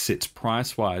where this sits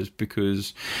price wise,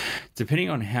 because depending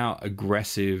on how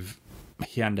aggressive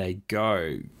Hyundai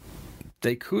go,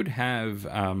 they could have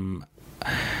a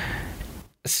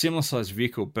similar sized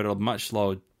vehicle but a much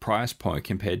lower price point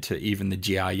compared to even the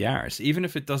GR Yaris, even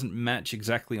if it doesn't match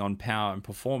exactly on power and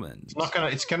performance.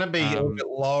 It's going to be a little bit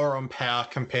lower on power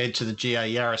compared to the GR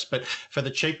Yaris, but for the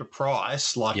cheaper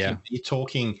price, you're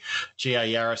talking GR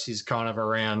Yaris is kind of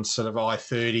around sort of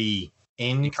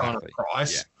i30N kind of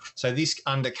price. Yeah. So this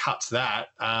undercuts that.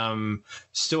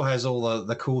 Still has all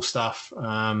the cool stuff. It's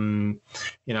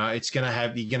going to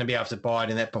have, you're going to be able to buy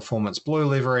it in that performance blue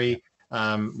livery.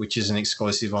 Which is an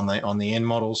exclusive on the N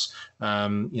models.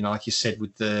 Like you said,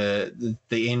 with the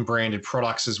N branded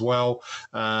products as well.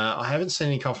 I haven't seen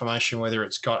any confirmation whether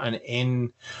it's got an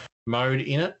N mode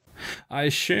in it. I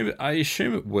assume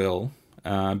it will,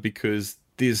 because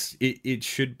it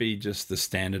should be just the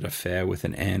standard affair with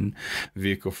an N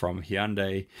vehicle from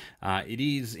Hyundai. It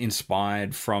is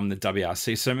inspired from the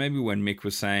WRC. So maybe when Mick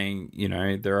was saying,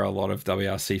 there are a lot of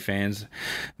WRC fans,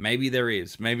 maybe there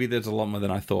is. Maybe there's a lot more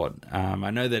than I thought.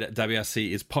 I know that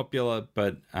WRC is popular,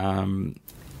 but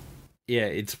yeah,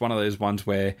 it's one of those ones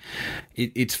where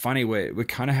it's funny. We're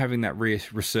kind of having that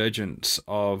resurgence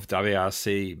of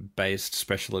WRC-based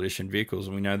special edition vehicles,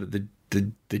 and we know that the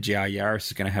GR Yaris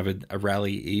is going to have a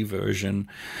Rally E version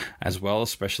as well, a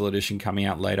special edition coming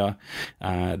out later.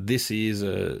 This is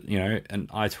an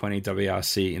i20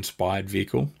 WRC inspired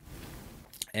vehicle,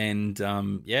 and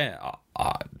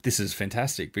this is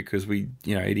fantastic because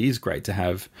it is great to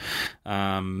have,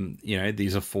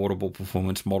 these affordable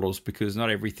performance models, because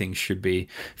not everything should be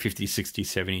 $50,000,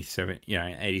 $60,000,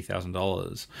 $70,000,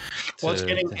 $80,000. Well, it's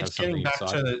getting back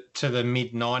to the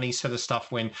mid '90s sort of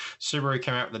stuff when Subaru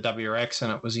came out with the WRX,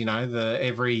 and it was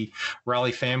every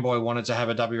rally fanboy wanted to have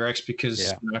a WRX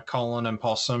because Colin and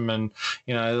Possum and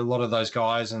a lot of those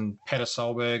guys and Peter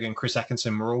Solberg and Chris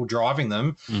Atkinson were all driving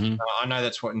them. Mm-hmm. I know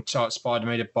that's what inspired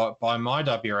me to buy my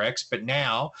WRX, but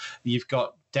now you've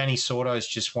got Danny Sordo's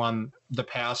just won the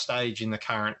power stage in the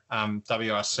current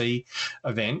WRC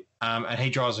event, and he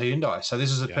drives a Hyundai. So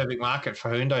this is a perfect market for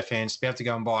Hyundai fans to be able to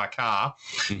go and buy a car.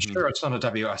 Mm-hmm. Sure, it's not a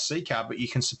WRC car, but you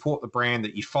can support the brand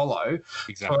that you follow.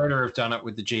 Exactly. Toyota have done it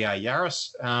with the GR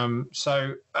Yaris.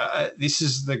 So this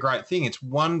is the great thing. It's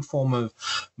one form of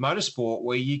motorsport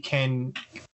where you can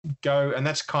go, and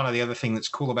that's kind of the other thing that's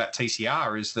cool about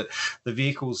TCR is that the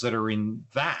vehicles that are in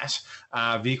that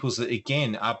are vehicles that,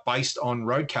 again, are based on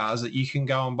road cars that you can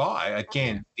go and buy.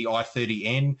 Again, the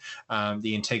i30N,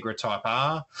 the Integra Type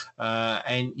R,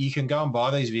 and you can go and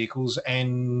buy these vehicles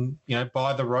and,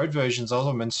 buy the road versions of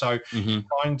them. And so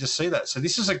trying to see that. So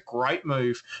this is a great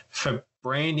move for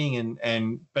branding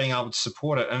and being able to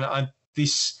support it. And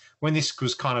when this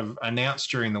was kind of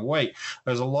announced during the week,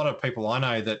 there's a lot of people I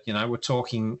know that, were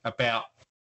talking about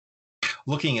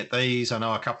looking at these. I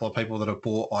know a couple of people that have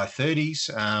bought i30s.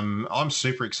 I'm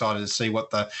super excited to see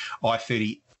what the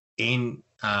i30N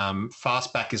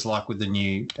fastback is like with the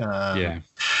new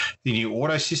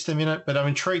auto system in it. But I'm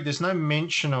intrigued. There's no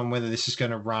mention on whether this is going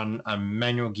to run a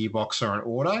manual gearbox or an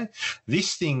auto.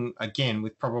 This thing, again,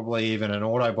 with probably even an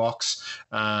auto box,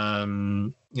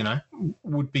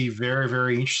 would be very,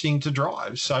 very interesting to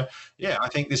drive. So, I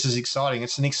think this is exciting.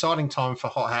 It's an exciting time for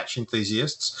hot hatch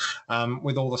enthusiasts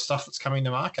with all the stuff that's coming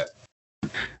to market.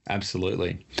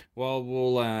 Absolutely. Well,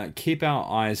 we'll keep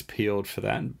our eyes peeled for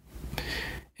that.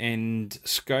 And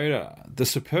Skoda, the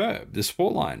Superb, the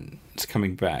Sportline, is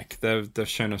coming back. They've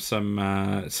shown us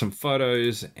some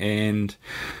photos and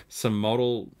some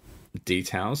model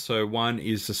details. So one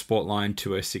is the Sportline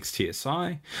 206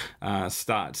 TSI,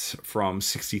 starts from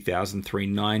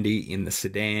 $60,390 in the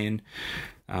sedan.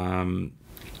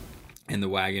 And the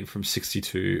wagon from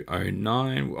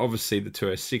 $62,009. Obviously, the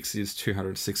 206 is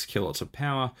 206 kilowatts of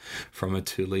power from a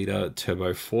 2-litre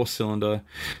turbo 4-cylinder.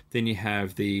 Then you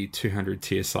have the 200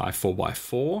 TSI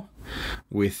 4x4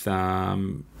 with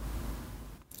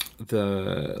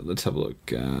let's have a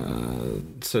look.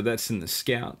 So that's in the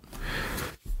Scout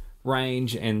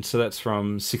range, and so that's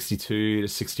from 62 to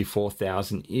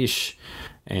 64,000 ish.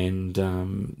 And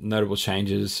notable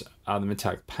changes are the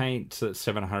metallic paint, so that's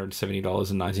 $770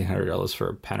 and $1,900 for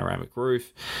a panoramic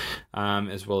roof,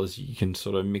 as well as you can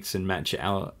sort of mix and match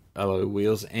alloy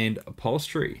wheels and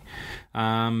upholstery.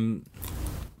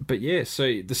 But yeah,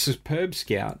 so the Superb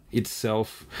Scout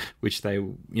itself, which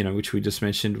we just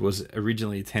mentioned, was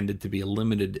originally intended to be a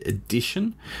limited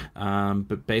edition,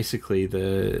 but basically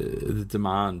the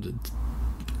demand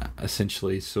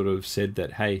essentially sort of said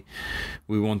that, hey,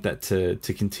 we want that to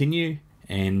continue,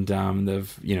 and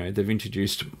they've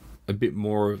introduced a bit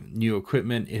more new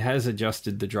equipment. It has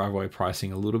adjusted the driveway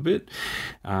pricing a little bit,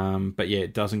 but yeah,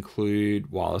 it does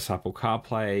include wireless Apple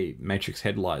CarPlay, Matrix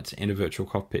headlights, and a virtual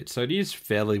cockpit. So it is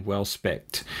fairly well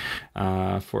spec'd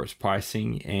for its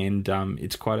pricing, and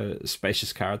it's quite a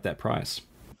spacious car at that price.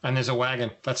 And there's a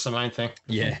wagon. That's the main thing.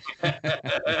 Yeah.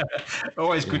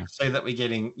 Always good to see that we're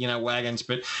getting, wagons.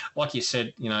 But like you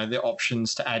said, the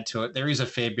options to add to it. There is a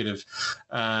fair bit of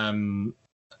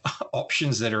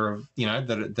options that are,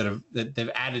 that they've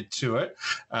added to it.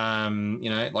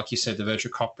 Like you said, the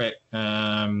virtual cockpit.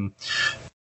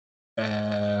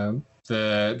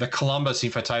 the Columbus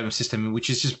infotainment system, which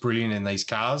is just brilliant in these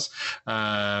cars.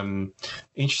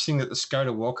 Interesting that the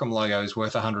Skoda Welcome logo is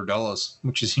worth $100,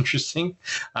 which is interesting.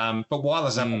 But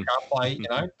wireless Apple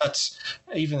CarPlay, that's,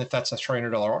 even if that's a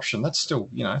 $300 option, that's still,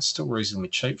 still reasonably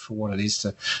cheap for what it is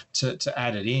to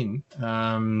add it in.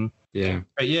 But yeah,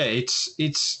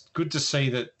 it's good to see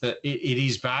that it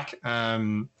is back,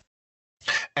 and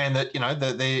that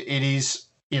that it is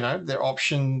their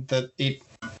option that it.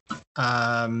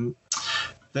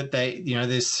 That they,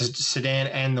 there's the sedan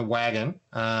and the wagon,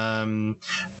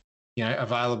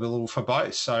 available for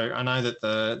both. So I know that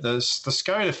the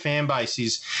Skoda fan base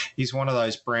is one of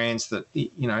those brands that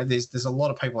there's a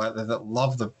lot of people out there that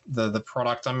love the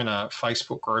product. I'm in a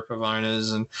Facebook group of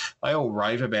owners, and they all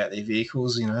rave about their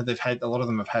vehicles. They've had, a lot of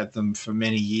them have had them for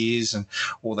many years,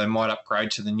 or they might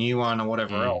upgrade to the new one or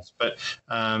whatever else. But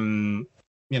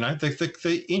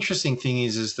the interesting thing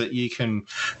is that you can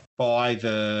buy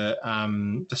the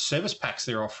service packs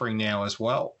they're offering now as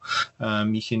well.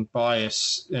 You can buy a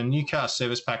new car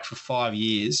service pack for 5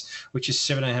 years, which is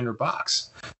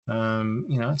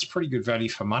 $1,700. It's pretty good value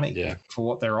for money for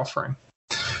what they're offering.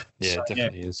 Yeah, so, it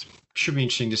definitely is. Should be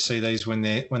interesting to see these when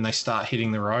they start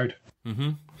hitting the road.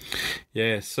 Mm-hmm.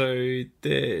 Yeah, so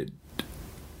they're,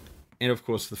 and of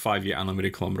course the 5-year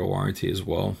unlimited kilometre warranty as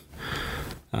well.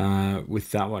 With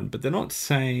that one, but they're not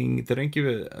saying, they don't give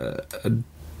a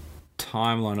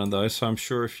timeline on those, so I'm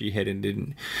sure if you head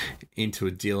into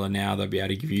a dealer now, they'll be able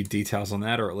to give you details on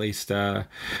that, or at least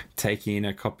take in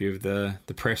a copy of the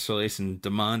press release and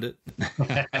demand it.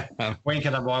 When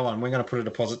can I buy one? We're going to put a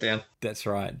deposit down. That's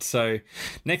right. So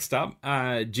next up,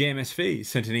 GMSV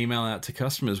sent an email out to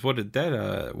customers. What did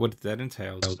that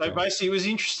entail? So basically, it was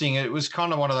interesting. It was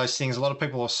kind of one of those things. A lot of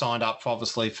people have signed up,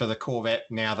 obviously, for the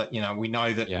Corvette now that we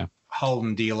know that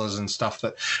Holden dealers and stuff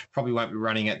that probably won't be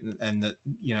running it, and that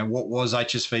what was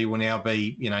HSV will now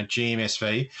be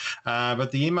GMSV.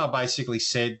 But the email basically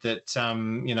said that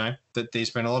that there's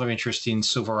been a lot of interest in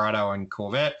Silverado and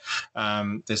Corvette.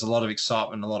 There's a lot of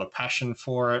excitement, a lot of passion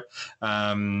for it.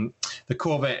 The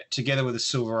Corvette, together with the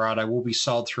Silverado, will be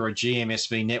sold through a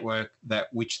GMSV network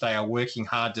which they are working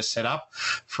hard to set up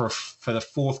for the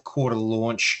fourth quarter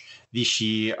launch this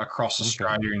year across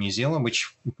Australia and New Zealand,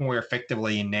 which we're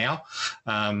effectively in now.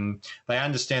 They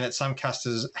understand that some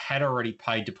customers had already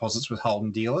paid deposits with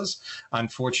Holden dealers.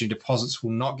 Unfortunately, deposits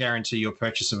will not guarantee your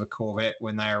purchase of a Corvette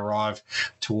when they arrive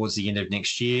towards the end of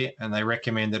next year, and they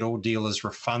recommend that all dealers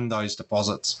refund those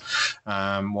deposits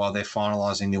while they're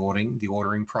finalising the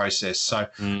ordering process. So,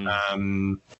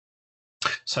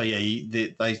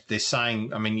 they're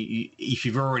saying, I mean, if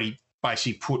you've already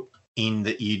basically put in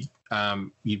that you'd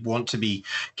want to be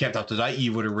kept up to date,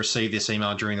 you would have received this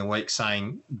email during the week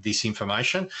saying this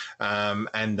information,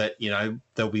 and that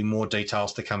there'll be more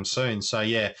details to come soon. So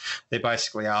they're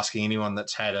basically asking anyone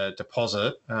that's had a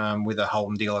deposit with a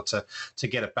Holden dealer to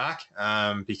get it back,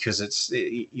 because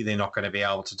they're not going to be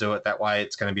able to do it that way.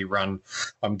 It's going to be run,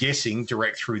 I'm guessing,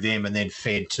 direct through them and then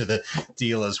fed to the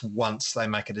dealers once they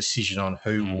make a decision on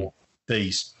who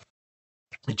these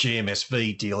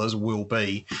GMSV dealers will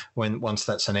be once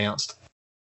that's announced.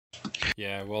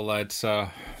 Yeah, well, that's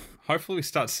hopefully we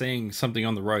start seeing something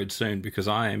on the road soon, because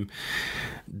I am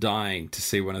dying to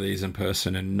see one of these in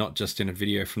person and not just in a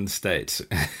video from the States.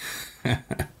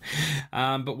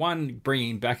 But one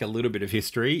bringing back a little bit of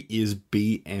history is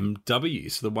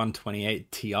BMW. So the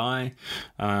 128 Ti,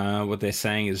 what they're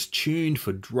saying is tuned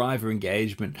for driver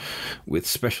engagement with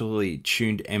specially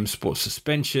tuned M Sport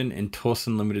suspension and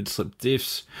Torsen limited slip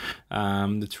diffs.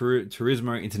 The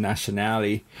Turismo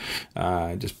Internazionale,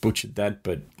 just butchered that,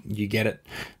 but you get it.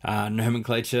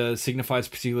 Nomenclature signifies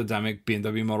particular dynamic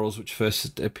BMW models which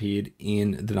first appeared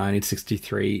in the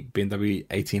 1963 BMW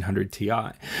 1800 Ti.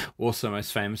 Also,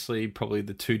 most famously, probably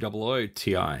the 200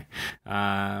 Ti.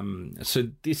 So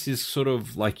this is sort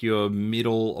of like your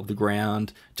middle of the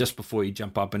ground just before you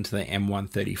jump up into the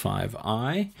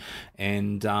M135i.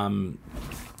 And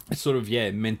it's sort of,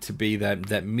 meant to be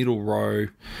that middle row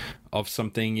of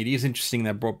something. It is interesting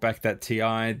they brought back that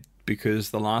Ti, because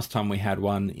the last time we had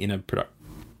one in a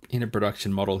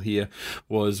production model here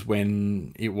was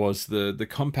when it was the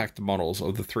compact models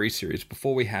of the 3 Series.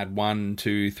 Before we had 1,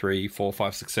 2, 3, 4,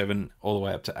 5, 6, 7, all the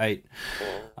way up to 8.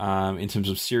 In terms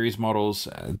of series models,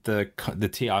 the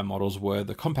TI models were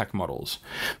the compact models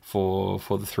for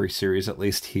the 3 Series, at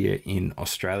least here in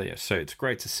Australia. So it's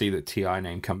great to see the TI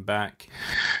name come back,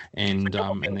 and they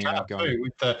are going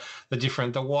with the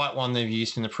white one they've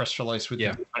used in the press release with the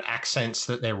different accents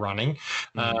that they're running.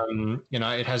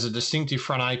 It has a distinctive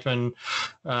front apron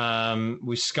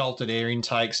with sculpted air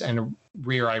intakes and a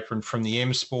rear apron from the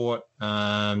M Sport.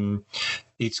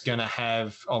 It's going to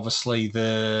have, obviously,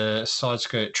 the side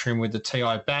skirt trim with the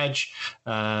TI badge.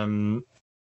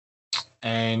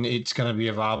 And it's going to be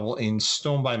available in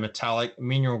Stormbay Metallic,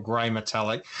 Mineral Grey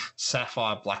Metallic,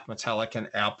 Sapphire Black Metallic, and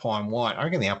Alpine White. I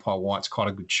reckon the Alpine White's quite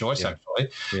a good choice, actually.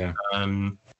 Yeah.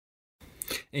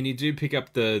 And you do pick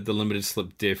up the limited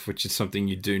slip diff, which is something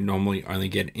you do normally only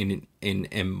get in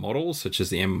M models, such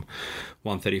as the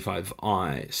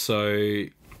M135i. So,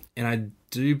 and I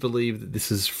do believe that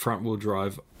this is front-wheel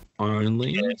drive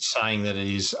only. Yeah, it's saying that it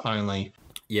is only.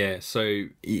 Yeah, so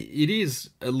it is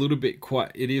a little bit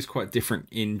quite different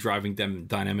in driving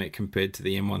dynamic compared to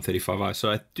the M135i.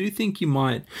 So I do think you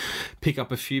might pick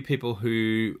up a few people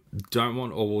who don't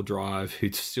want all-wheel drive, who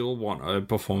still want a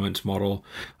performance model.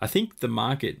 I think the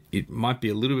market, it might be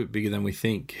a little bit bigger than we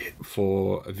think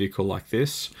for a vehicle like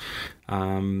this.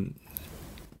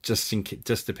 Just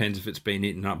depends if it's been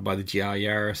eaten up by the GR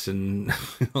Yaris and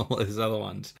all those other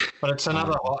ones. But it's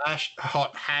another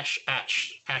hot hash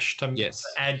to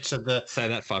add to the... Say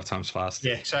that 5 times fast.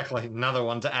 Yeah, exactly. Another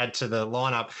one to add to the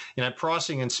lineup. You know,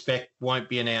 pricing and spec won't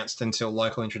be announced until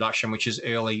local introduction, which is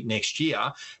early next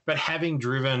year. But having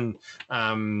driven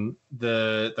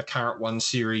the current 1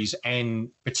 Series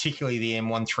and particularly the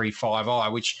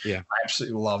M135i, which I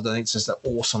absolutely loved. I think it's just an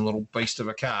awesome little beast of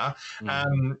a car.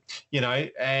 You know,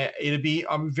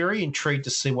 I'm very intrigued to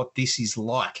see what this is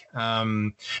like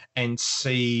and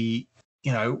see,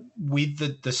 you know,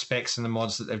 with the specs and the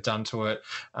mods that they've done to it,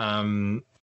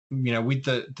 you know, with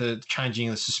the changing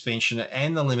of the suspension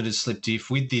and the limited slip diff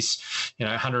with this, you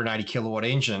know, 180 kilowatt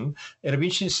engine, it'll be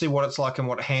interesting to see what it's like and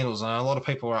what it handles. And a lot of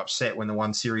people are upset when the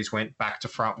 1 Series went back to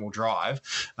front wheel drive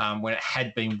when it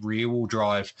had been rear wheel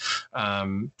drive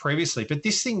previously. But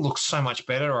this thing looks so much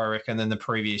better, I reckon, than the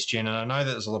previous gen. And I know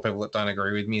that there's a lot of people that don't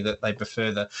agree with me, that they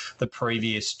prefer the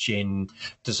previous gen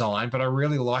design, but I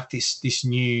really like this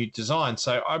new design.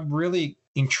 So I'm really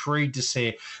intrigued to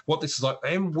see what this is like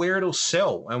and where it'll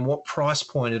sell and what price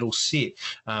point it'll sit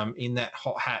in that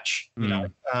hot hatch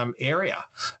area.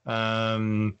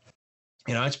 You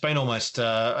know, it's been almost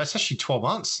it's actually 12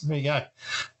 months. There you go.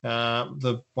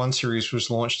 The 1 Series was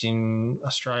launched in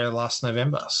Australia last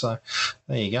November, so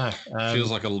there you go.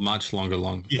 Feels like a much longer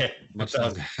ago.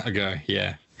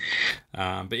 Yeah.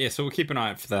 But yeah, so we'll keep an eye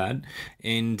out for that.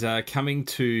 And coming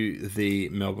to the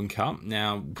Melbourne Cup.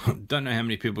 Now, don't know how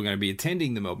many people are going to be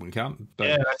attending the Melbourne Cup. But,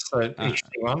 yeah, that's an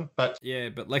interesting one. But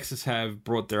Lexus have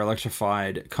brought their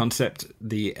electrified concept,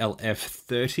 the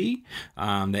LF30.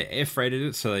 They F-rated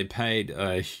it, so they paid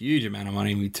a huge amount of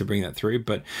money to bring that through.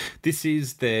 But this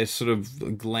is their sort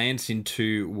of glance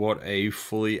into what a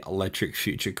fully electric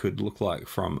future could look like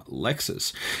from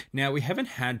Lexus. Now, we haven't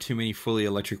had too many fully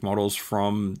electric models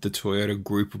from the Toyota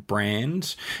group of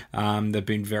brands. They've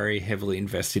been very heavily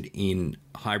invested in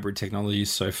hybrid technologies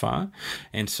so far.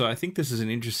 And so I think this is an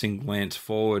interesting glance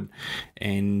forward.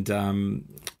 And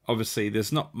obviously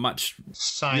there's not much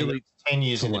really 10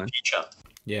 years in the future.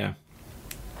 Yeah.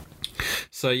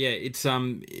 So yeah, it's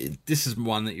this is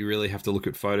one that you really have to look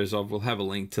at photos of. We'll have a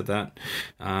link to that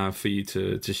for you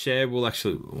to share. I'll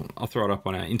throw it up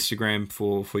on our Instagram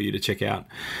for you to check out.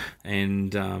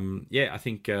 And I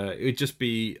think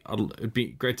it'd be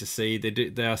great to see.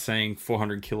 They are saying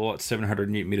 400 kilowatts, 700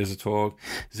 newton meters of torque,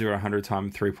 0 to 100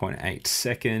 time 3.8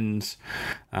 seconds.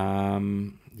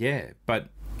 But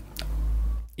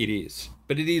it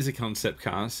is a concept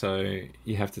car, so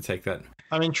you have to take that.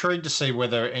 I'm intrigued to see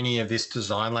whether any of this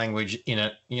design language in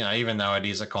it, you know, even though it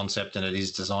is a concept and it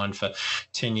is designed for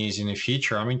 10 years in the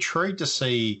future, I'm intrigued to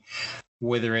see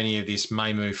whether any of this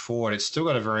may move forward. It's still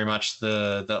got a very much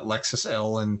the Lexus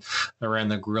L and around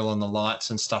the grille and the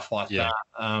lights and stuff like that.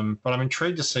 But I'm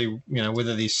intrigued to see, you know,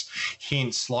 whether this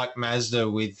hints like Mazda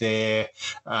with their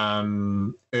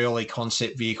early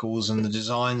concept vehicles and the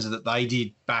designs that they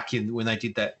did back in when they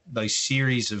did those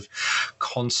series of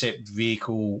concept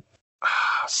vehicle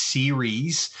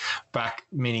series back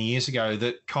many years ago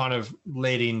that kind of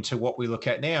led into what we look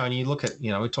at now. And you look at,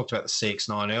 you know, we talked about the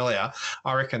CX-9 earlier.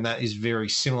 I reckon that is very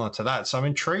similar to that. So I'm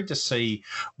intrigued to see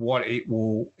what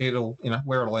it'll, you know,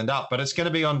 where it'll end up. But it's going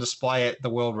to be on display at the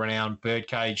world-renowned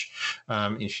Birdcage.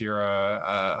 If you're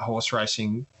a horse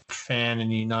racing fan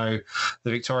and you know the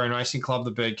Victorian Racing Club,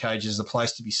 the Birdcage is the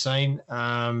place to be seen.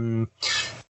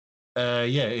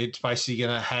 It's basically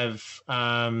going to have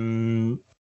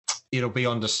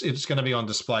it's going to be on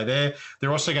display there.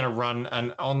 They're also going to run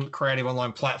an creative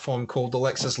online platform called the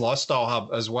Lexus Lifestyle Hub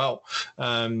as well.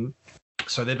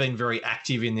 So they've been very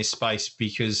active in this space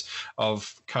because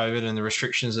of COVID and the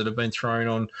restrictions that have been thrown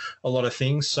on a lot of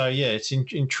things. So, yeah, it's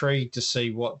intrigued to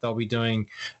see what they'll be doing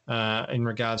in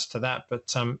regards to that.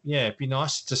 But, it'd be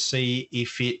nice to see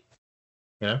if it,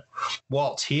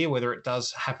 while it's here, whether it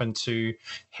does happen to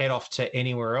head off to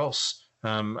anywhere else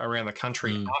around the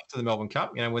country after the Melbourne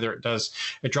Cup, whether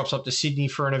it drops up to Sydney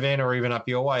for an event or even up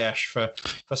your way, Ash, for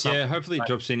something. Yeah, hopefully it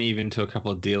drops in even to a couple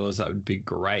of dealers. That would be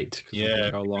great. Yeah,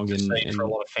 go along and for a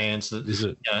lot of fans that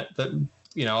visit.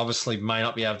 Obviously may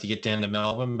not be able to get down to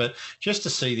Melbourne, but just to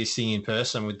see this thing in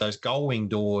person with those gull wing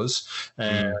doors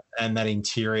and that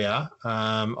interior,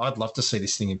 I'd love to see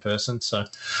this thing in person. So,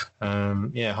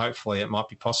 hopefully it might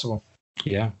be possible.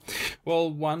 Yeah.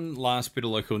 Well, one last bit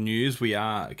of local news. We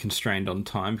are constrained on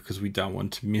time because we don't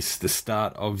want to miss the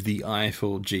start of the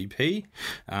IFLGP.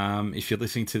 If you're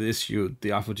listening to this, the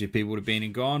IFLGP would have been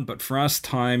and gone. But for us,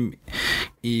 time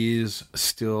is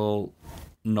still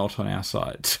not on our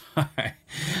side.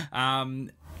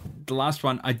 The last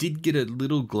one, I did get a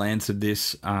little glance of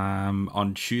this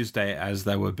on Tuesday as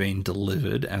they were being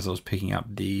delivered, as I was picking up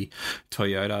the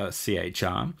Toyota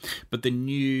CHR. But the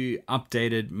new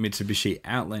updated Mitsubishi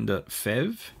Outlander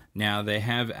PHEV, now they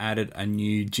have added a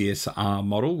new GSR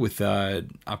model with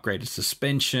upgraded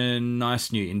suspension,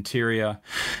 nice new interior,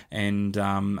 and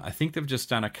I think they've just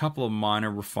done a couple of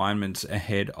minor refinements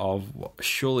ahead of what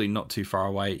surely not too far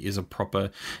away is a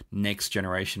proper next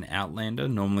generation Outlander.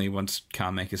 Normally once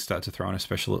car makers start to throw in a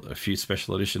few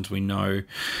special editions, we know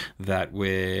that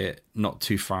we're not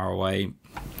too far away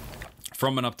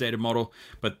from an updated model,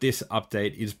 but this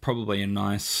update is probably a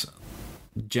nice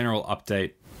general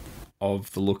update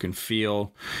of the look and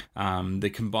feel.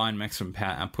 The combined maximum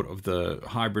power output of the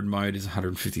hybrid mode is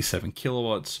 157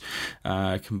 kilowatts.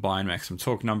 Combined maximum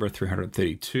torque number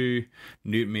 332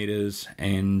 newton meters,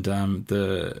 and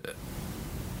the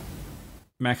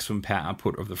maximum power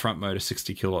output of the front motor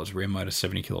 60 kilowatts, rear motor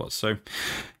 70 kilowatts. So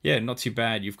yeah, not too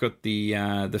bad. You've got the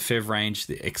PHEV range,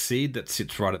 the Exceed that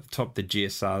sits right at the top, the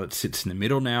GSR that sits in the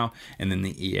middle now, and then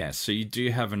the ES. So you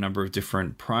do have a number of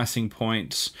different pricing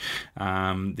points. The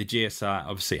GSR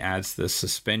obviously adds the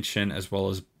suspension as well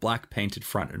as black painted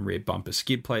front and rear bumper,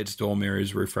 skid plates, door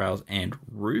mirrors, roof rails, and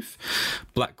roof.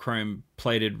 Black chrome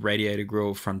plated radiator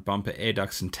grille, front bumper, air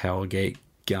ducts, and tailgate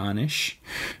garnish.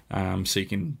 So you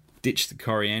can ditch the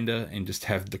coriander and just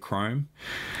have the chrome.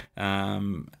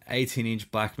 18-inch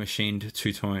black machined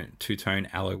two-tone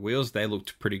alloy wheels. They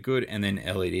looked pretty good. And then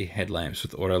LED headlamps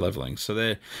with auto leveling. So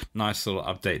they're nice little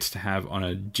updates to have on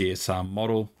a GSR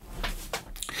model.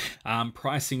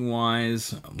 Pricing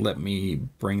wise, let me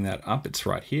bring that up. It's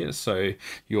right here. So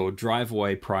your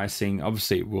driveway pricing,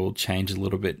 obviously it will change a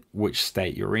little bit which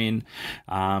state you're in,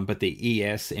 but the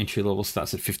ES entry level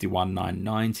starts at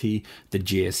 $51,990. The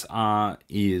GSR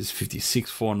is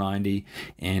 $56,490,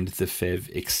 and the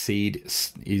PHEV Exceed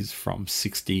is from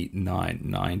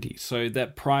 $69,990. So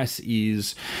that price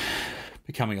is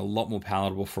becoming a lot more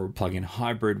palatable for a plug-in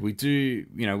hybrid. We do,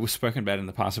 we've spoken about in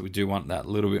the past that we do want that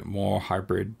little bit more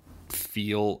hybrid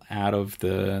feel out of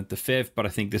the PHEV, but I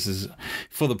think this is,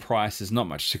 for the price, there's not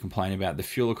much to complain about. The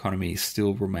fuel economy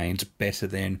still remains better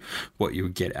than what you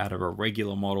would get out of a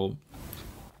regular model.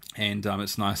 And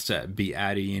it's nice to be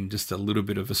adding in just a little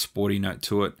bit of a sporty note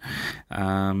to it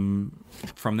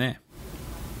from there.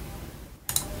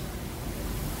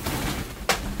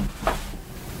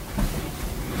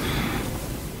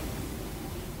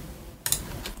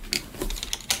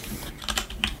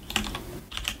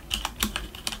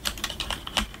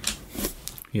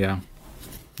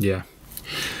 Yeah.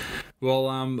 Well,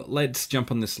 let's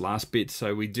jump on this last bit.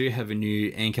 So we do have a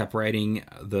new ANCAP rating,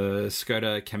 the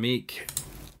Skoda Kamiq,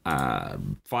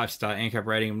 5-star ANCAP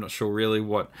rating. I'm not sure really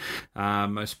what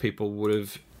most people would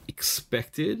have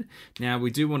expected. Now,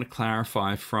 we do want to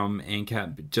clarify from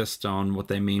ANCAP just on what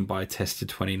they mean by tested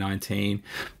 2019,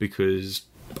 because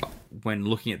when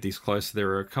looking at these closer,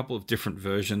 there are a couple of different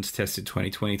versions, tested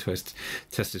 2020,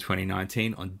 tested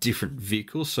 2019 on different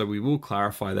vehicles. So we will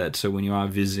clarify that. So when you are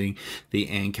visiting the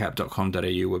ancap.com.au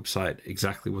website,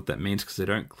 exactly what that means, because they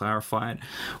don't clarify it.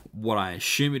 What I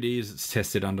assume it is, it's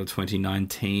tested under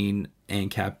 2019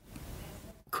 ANCAP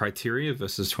criteria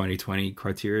versus 2020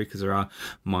 criteria, because there are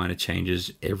minor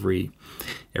changes every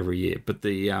year. But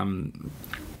the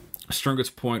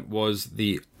strongest point was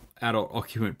the adult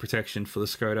occupant protection for the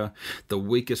Skoda. The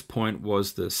weakest point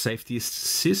was the safety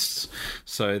assists.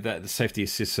 So that the safety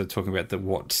assists are talking about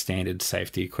what standard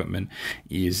safety equipment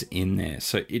is in there.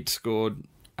 So it scored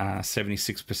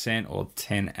 76%, or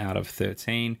 10 out of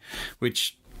 13,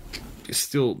 which is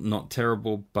still not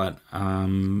terrible, but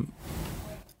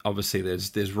obviously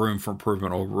there's room for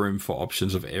improvement or room for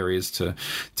options of areas to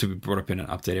be brought up in an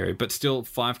update area. But still,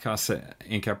 5-car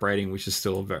NCAP rating, which is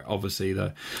still obviously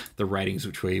the ratings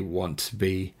which we want to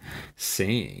be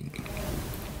seeing.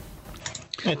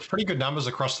 Yeah, it's pretty good numbers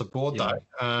across the board, though,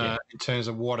 in terms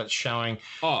of what it's showing.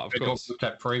 Oh, of course. Looked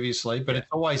at previously, but it's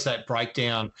always that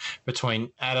breakdown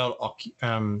between adult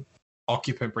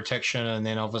occupant protection and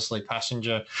then obviously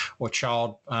passenger or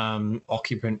child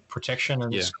occupant protection,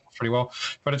 and it's pretty well.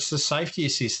 But it's the safety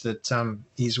assist that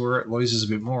is where it loses a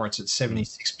bit more. It's at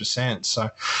 76%. So,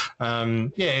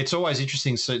 it's always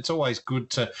interesting. So it's always good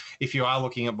to, if you are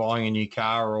looking at buying a new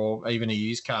car or even a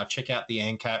used car, check out the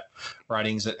ANCAP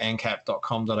ratings at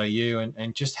ancap.com.au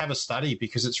and just have a study,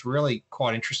 because it's really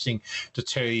quite interesting to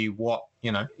tell you what,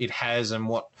 it has and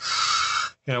what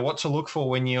to look for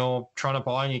when you're trying to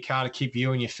buy a new car to keep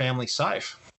you and your family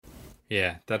safe.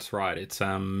 Yeah, that's right. It's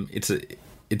a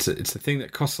thing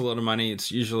that costs a lot of money.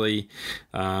 It's usually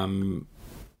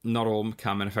not all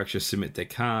car manufacturers submit their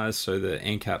cars, so the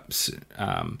ANCAPs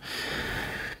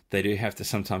they do have to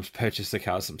sometimes purchase the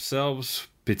cars themselves,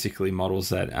 particularly models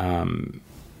that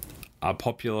are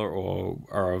popular or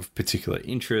are of particular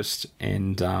interest,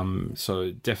 and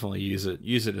so definitely use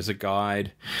it as a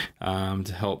guide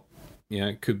to help.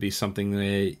 It could be something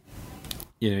where,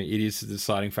 it is a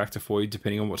deciding factor for you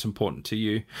depending on what's important to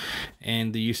you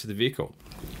and the use of the vehicle.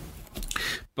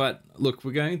 But look,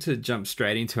 we're going to jump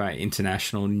straight into our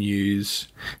international news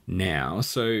now.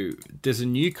 So there's a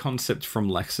new concept from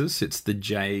Lexus. It's the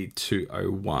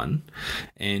J201.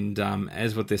 And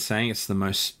as what they're saying, it's the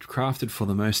most crafted for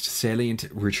the most salient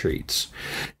retreats.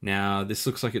 Now, this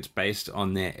looks like it's based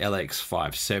on their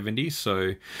LX570.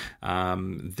 So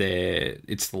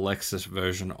it's the Lexus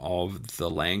version of the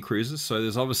Land Cruiser. So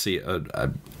there's obviously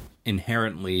a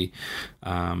inherently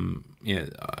a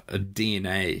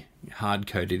DNA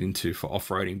hard-coded into for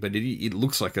off-roading, but it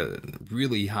looks like a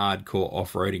really hardcore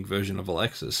off-roading version of a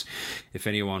Lexus. If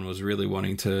anyone was really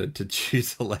wanting to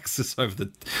choose a Lexus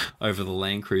over the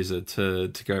Land Cruiser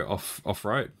to go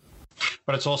off-road.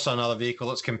 But it's also another vehicle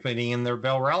that's competing in the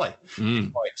Rebelle Rally.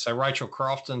 So Rachel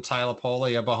Croft and Taylor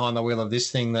Pauley are behind the wheel of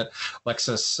this thing that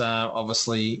Lexus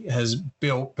obviously has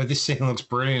built. But this thing looks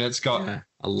brilliant. It's got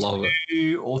I love it.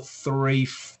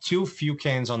 Two fuel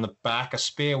cans on the back, a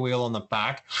spare wheel on the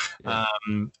back, a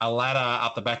ladder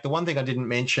up the back. The one thing I didn't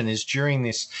mention is during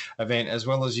this event, as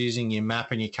well as using your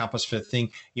map and your compass for the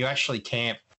thing, you actually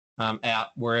camp out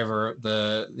wherever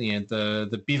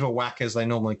the bivouac, as they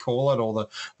normally call it, or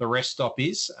the rest stop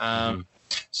is.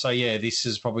 So, this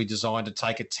is probably designed to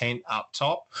take a tent up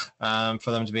top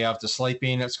for them to be able to sleep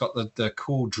in. It's got the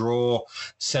cool drawer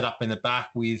set up in the back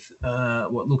with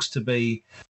what looks to be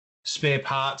spare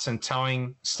parts and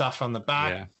towing stuff on the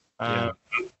back.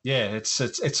 It's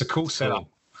a cool setup.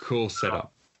 Cool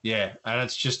setup. And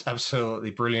it's just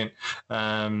absolutely brilliant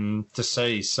to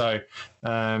see. So,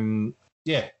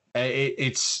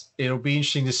 it'll be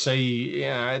interesting to see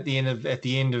at the end of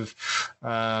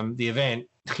the event,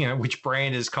 which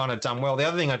brand has kind of done well. The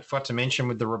other thing I forgot to mention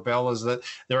with the Rebelle is that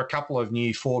there are a couple of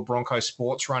new Ford Bronco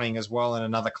Sports running as well in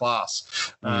another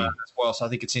class as well. So I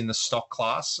think it's in the stock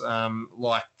class,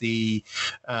 like the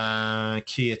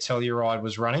Kia Telluride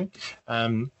was running.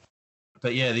 But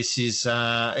this is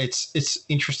it's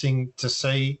interesting to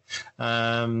see.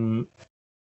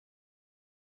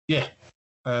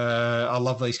 I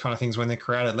love these kind of things when they're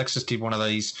created. Lexus did one of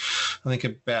these, I think,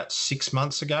 about 6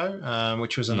 months ago,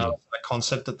 which was another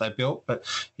concept that they built. But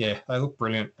they look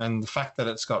brilliant, and the fact that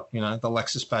it's got the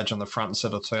Lexus badge on the front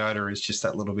instead of Toyota is just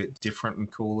that little bit different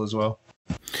and cool as well.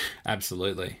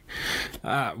 Absolutely.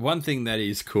 One thing that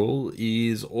is cool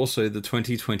is also the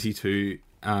 2022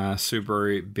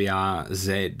 Subaru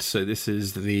BRZ. So this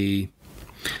is the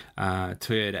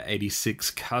Toyota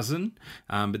 86 cousin,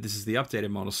 but this is the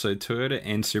updated model. So Toyota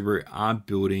and Subaru are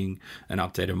building an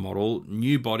updated model,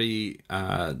 new body,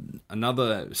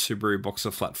 another Subaru Boxer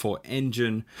Flat 4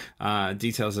 engine.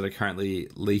 Details that are currently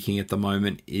leaking at the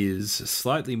moment is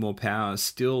slightly more power.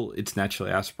 Still, it's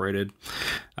naturally aspirated.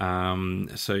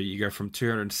 So you go from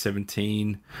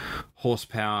 217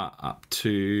 horsepower up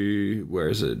to, where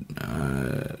is it?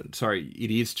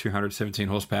 It is 217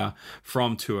 horsepower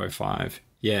from 205.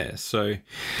 So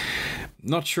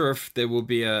not sure if there will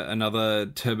be another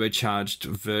turbocharged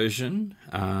version,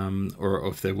 or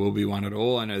if there will be one at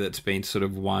all. I know that's been sort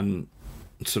of one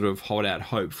sort of holdout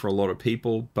hope for a lot of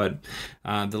people, but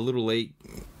the little leak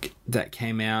that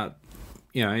came out,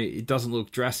 it doesn't look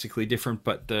drastically different,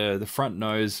 but the front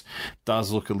nose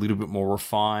does look a little bit more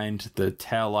refined. The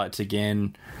tail lights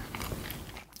again,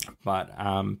 but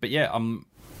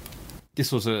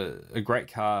this was a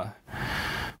great car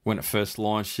when it first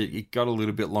launched. It got a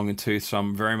little bit long in tooth, so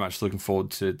I'm very much looking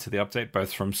forward to the update,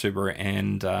 both from Subaru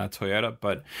and Toyota.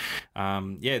 But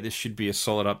this should be a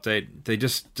solid update. They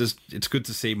just it's good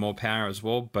to see more power as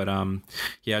well. But I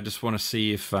just want to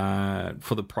see if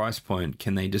for the price point,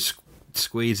 can they just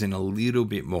squeeze in a little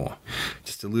bit more,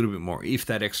 just a little bit more, if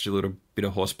that extra little bit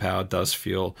of horsepower does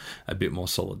feel a bit more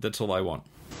solid. That's all I want.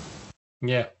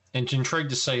 Yeah, and intrigued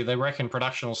to see. They reckon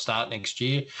production will start next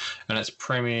year, and it's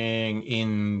premiering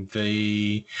in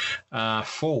the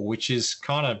fall, which is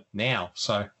kind of now.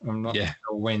 So I'm not sure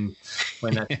when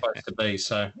that's supposed to be.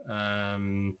 So,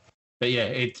 but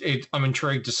yeah, I'm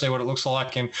intrigued to see what it looks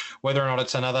like and whether or not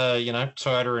it's another,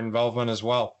 Toyota involvement as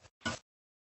well.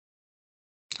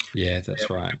 Yeah, that's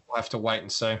right. We'll have to wait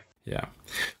and see. Yeah.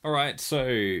 All right.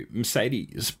 So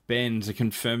Mercedes-Benz are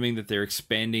confirming that they're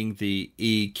expanding the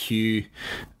EQ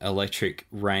electric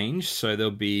range. So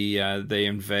there'll be,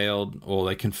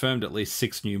 they confirmed at least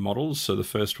 6 new models. So the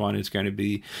first one is going to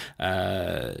be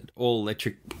all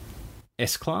electric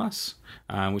S-Class,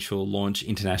 which will launch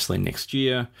internationally next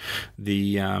year.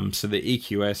 The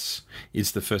EQS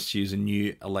is the first to use a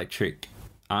new electric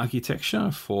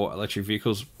architecture for electric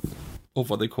vehicles, of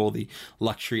what they call the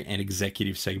luxury and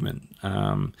executive segment.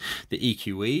 The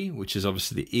EQE, which is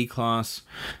obviously the E-Class,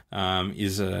 and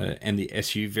the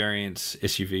SUV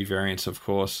variants, of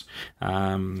course.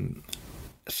 They're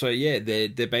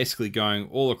basically going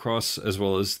all across, as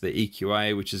well as the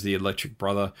EQA, which is the electric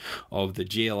brother of the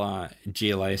GLA,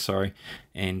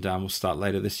 and we'll start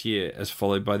later this year, as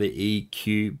followed by the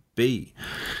EQB.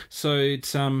 So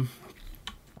it's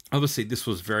obviously, this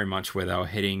was very much where they were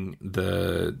heading.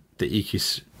 The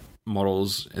EQ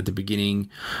models at the beginning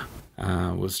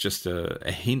was just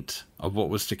a hint of what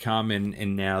was to come,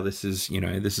 and now this is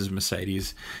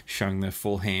Mercedes showing their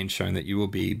full hand, showing that you will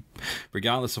be,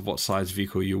 regardless of what size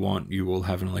vehicle you want, you will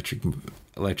have an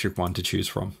electric one to choose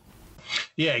from.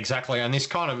 Yeah, exactly. And this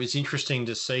kind of is interesting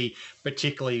to see,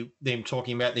 particularly them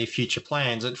talking about their future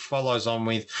plans. It follows on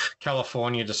with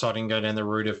California deciding to go down the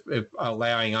route of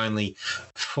allowing only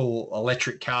full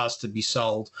electric cars to be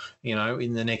sold,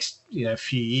 in the next,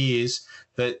 few years.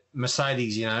 That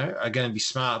Mercedes, are going to be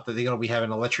smart, that they're going to be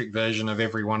having an electric version of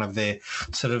every one of their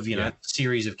sort of,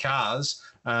 series of cars.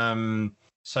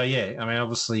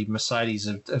 Obviously Mercedes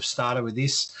have started with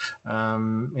this.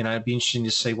 It'd be interesting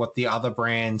to see what the other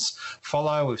brands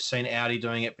follow. We've seen Audi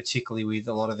doing it, particularly with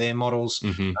a lot of their models.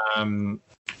 Mm-hmm.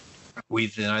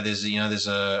 There's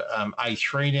a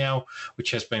A3 now,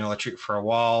 which has been electric for a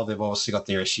while. They've obviously got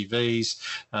their SUVs.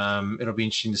 It'll be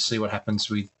interesting to see what happens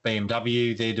with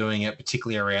BMW. They're doing it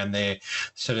particularly around their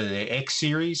X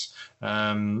series.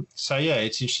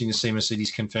 It's interesting to see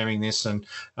Mercedes confirming this, and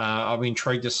I'll be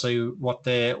intrigued to see what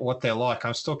they're like.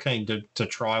 I'm still keen to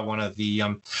try one of the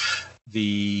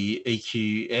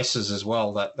EQSs as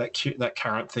well. That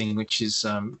current thing, which has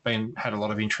had a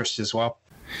lot of interest as well.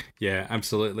 Yeah,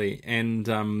 absolutely. And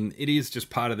it is just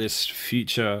part of this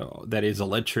future that is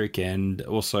electric and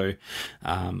also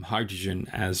hydrogen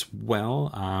as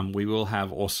well. We will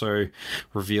have also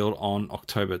revealed on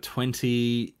October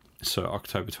 20. So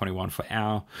October 21 for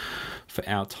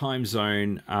our time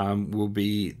zone will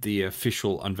be the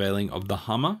official unveiling of the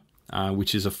Hummer,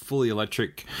 which is a fully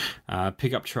electric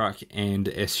pickup truck and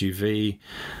SUV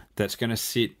that's going to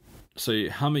sit. So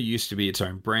Hummer used to be its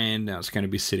own brand. Now it's going to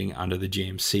be sitting under the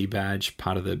GMC badge,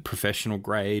 part of the professional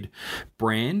grade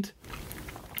brand.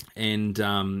 And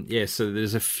so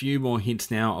there's a few more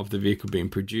hints now of the vehicle being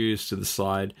produced to the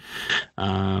side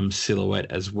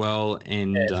silhouette as well.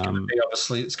 And it's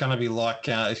going to be like it's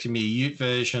going to be a Ute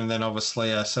version, and then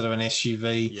obviously a sort of an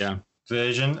SUV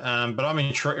version. But I'm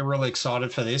really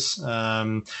excited for this.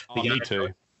 Me too.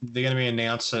 They're going to be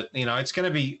announced that it's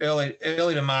going to be early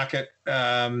to market,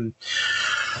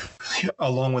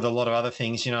 along with a lot of other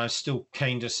things. Still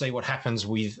keen to see what happens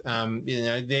with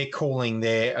they're calling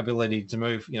their ability to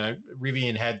move.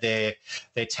 Rivian had their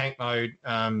tank mode.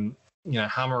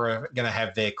 Hummer are going to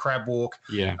have their crab walk.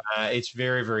 Yeah, it's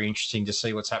very, very interesting to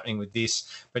see what's happening with this.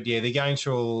 But yeah, they're going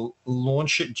to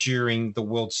launch it during the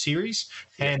World Series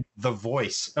and The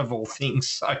Voice of all things.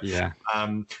 So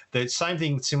the same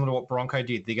thing, similar to what Bronco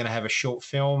did. They're going to have a short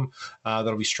film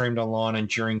that'll be streamed online and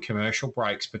during commercial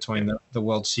breaks between the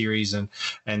World Series and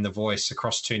The Voice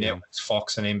across two networks,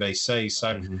 Fox and NBC.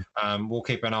 So we'll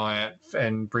keep an eye out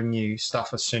and bring you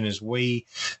stuff as soon as we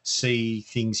see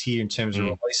things here in terms of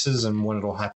releases and when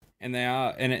it'll happen. And they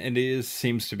are, and it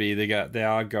seems to be they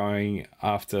are going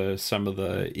after some of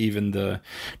the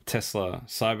Tesla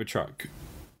Cybertruck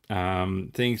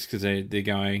things, because they're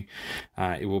going,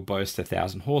 it will boast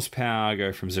 1,000 horsepower,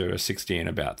 go from 0 to 60 in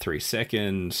about 3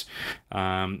 seconds.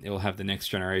 It will have the next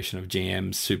generation of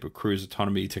GM's Super Cruise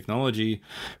autonomy technology,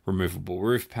 removable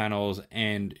roof panels,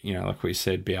 and, like we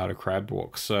said, be able to crab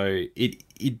walk. So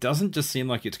it doesn't just seem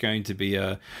like it's going to be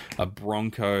a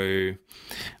Bronco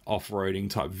off-roading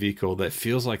type vehicle. That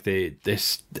feels like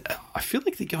I feel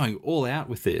like they're going all out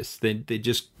with this. They're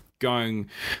just going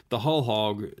the whole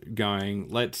hog, going,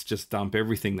 let's just dump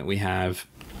everything that we have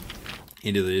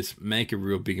into this, make a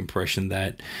real big impression.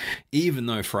 That even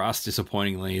though for us,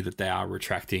 disappointingly, that they are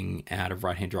retracting out of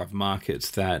right-hand drive markets,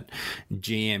 that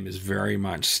GM is very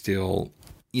much still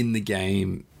in the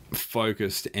game,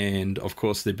 focused, and of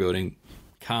course they're building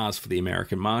cars for the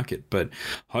American market, but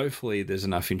hopefully there's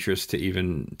enough interest to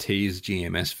even tease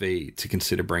GMSV to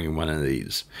consider bringing one of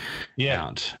these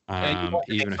out,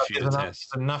 even a few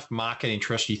tests. Enough market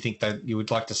interest, you think that you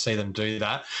would like to see them do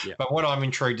that. Yeah. But what I'm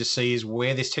intrigued to see is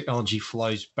where this technology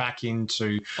flows back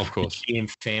into the GM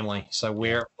family. So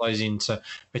where it flows into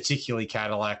particularly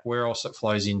Cadillac, where else it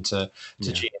flows into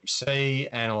GMC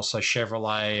and also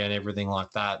Chevrolet and everything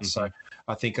like that. So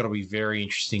I think it'll be very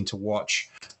interesting to watch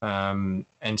and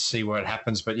see what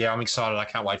happens. But yeah, I'm excited. I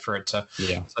can't wait for it to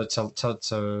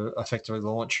effectively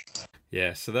launch.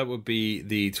 Yeah, so that would be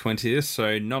the 20th.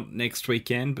 So not next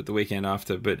weekend, but the weekend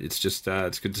after. But it's just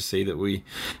it's good to see that we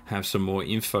have some more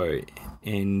info.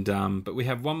 And but we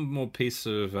have one more piece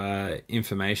of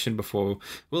information before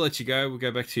we'll let you go. We'll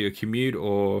go back to your commute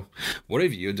or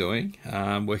whatever you're doing,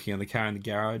 working on the car in the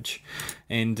garage.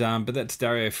 And but that's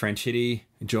Dario Franchitti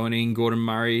joining Gordon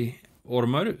Murray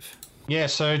Automotive. Yeah,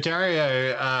 so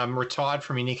Dario retired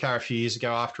from IndyCar a few years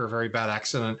ago after a very bad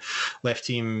accident left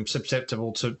him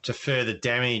susceptible to further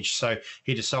damage. So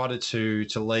he decided to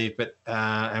leave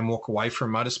and walk away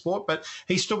from motorsport. But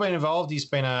he's still been involved. He's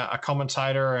been a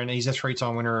commentator, and he's a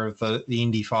 3-time winner of the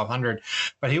Indy 500.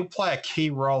 But he'll play a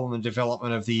key role in the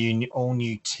development of the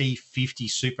all-new T50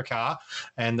 supercar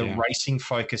and the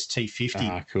racing-focused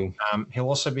T50. Cool. He'll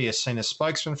also be a senior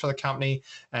spokesman for the company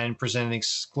and present an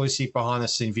exclusive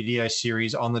behind-the-scenes video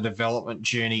series on the development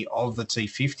journey of the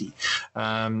T50.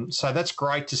 So that's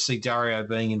great to see Dario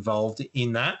being involved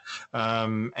in that,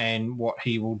 and what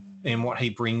he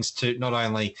brings to not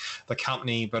only the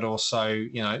company but also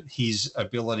his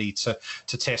ability to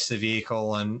test the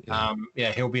vehicle, and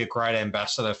he'll be a great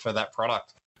ambassador for that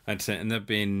product. That's it. And they've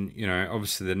been,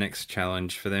 obviously the next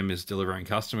challenge for them is delivering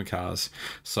customer cars.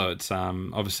 So it's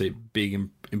obviously a big,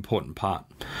 important part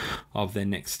of their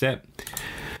next step.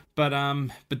 But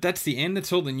that's the end.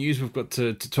 That's all the news we've got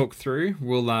to talk through.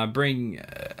 We'll bring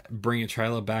a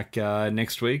trailer back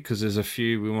next week, because there's a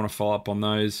few we want to follow up on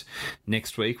those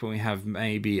next week when we have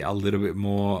maybe a little bit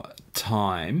more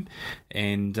time.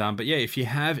 And but yeah, if you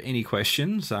have any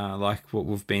questions like what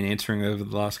we've been answering over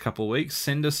the last couple of weeks,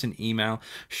 send us an email,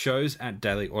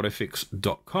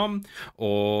 shows@dailyautofix.com,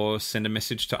 or send a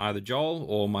message to either Joel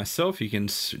or myself. You can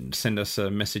send us a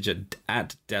message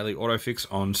at Daily Autofix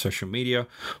on social media,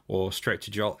 or straight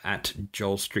to Joel at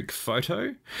Joel Strick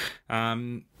Photo.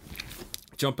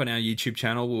 Jump on our YouTube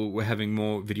channel. We're having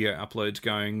more video uploads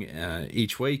going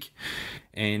each week.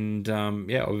 And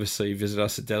obviously visit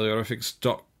us at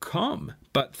dailyautofix.com.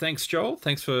 But thanks, Joel.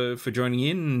 Thanks for joining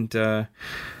in. And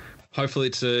hopefully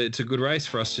it's a good race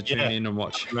for us to tune in and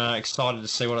watch. I'm excited to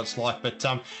see what it's like. But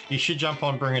you should jump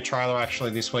on Bring a Trailer actually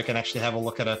this week and actually have a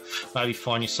look at it. Maybe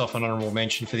find yourself an honourable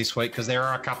mention for this week, because there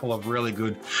are a couple of really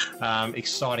good,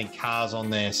 exciting cars on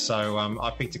there. So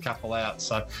I picked a couple out.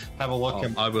 So have a look.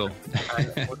 I will.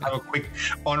 We'll have a quick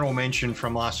honourable mention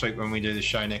from last week when we do the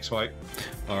show next week.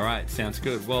 All right. Sounds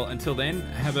good. Well, until then,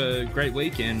 have a great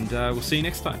week, and we'll see you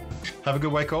next time. Have a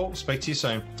good week all. Speak to you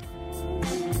soon.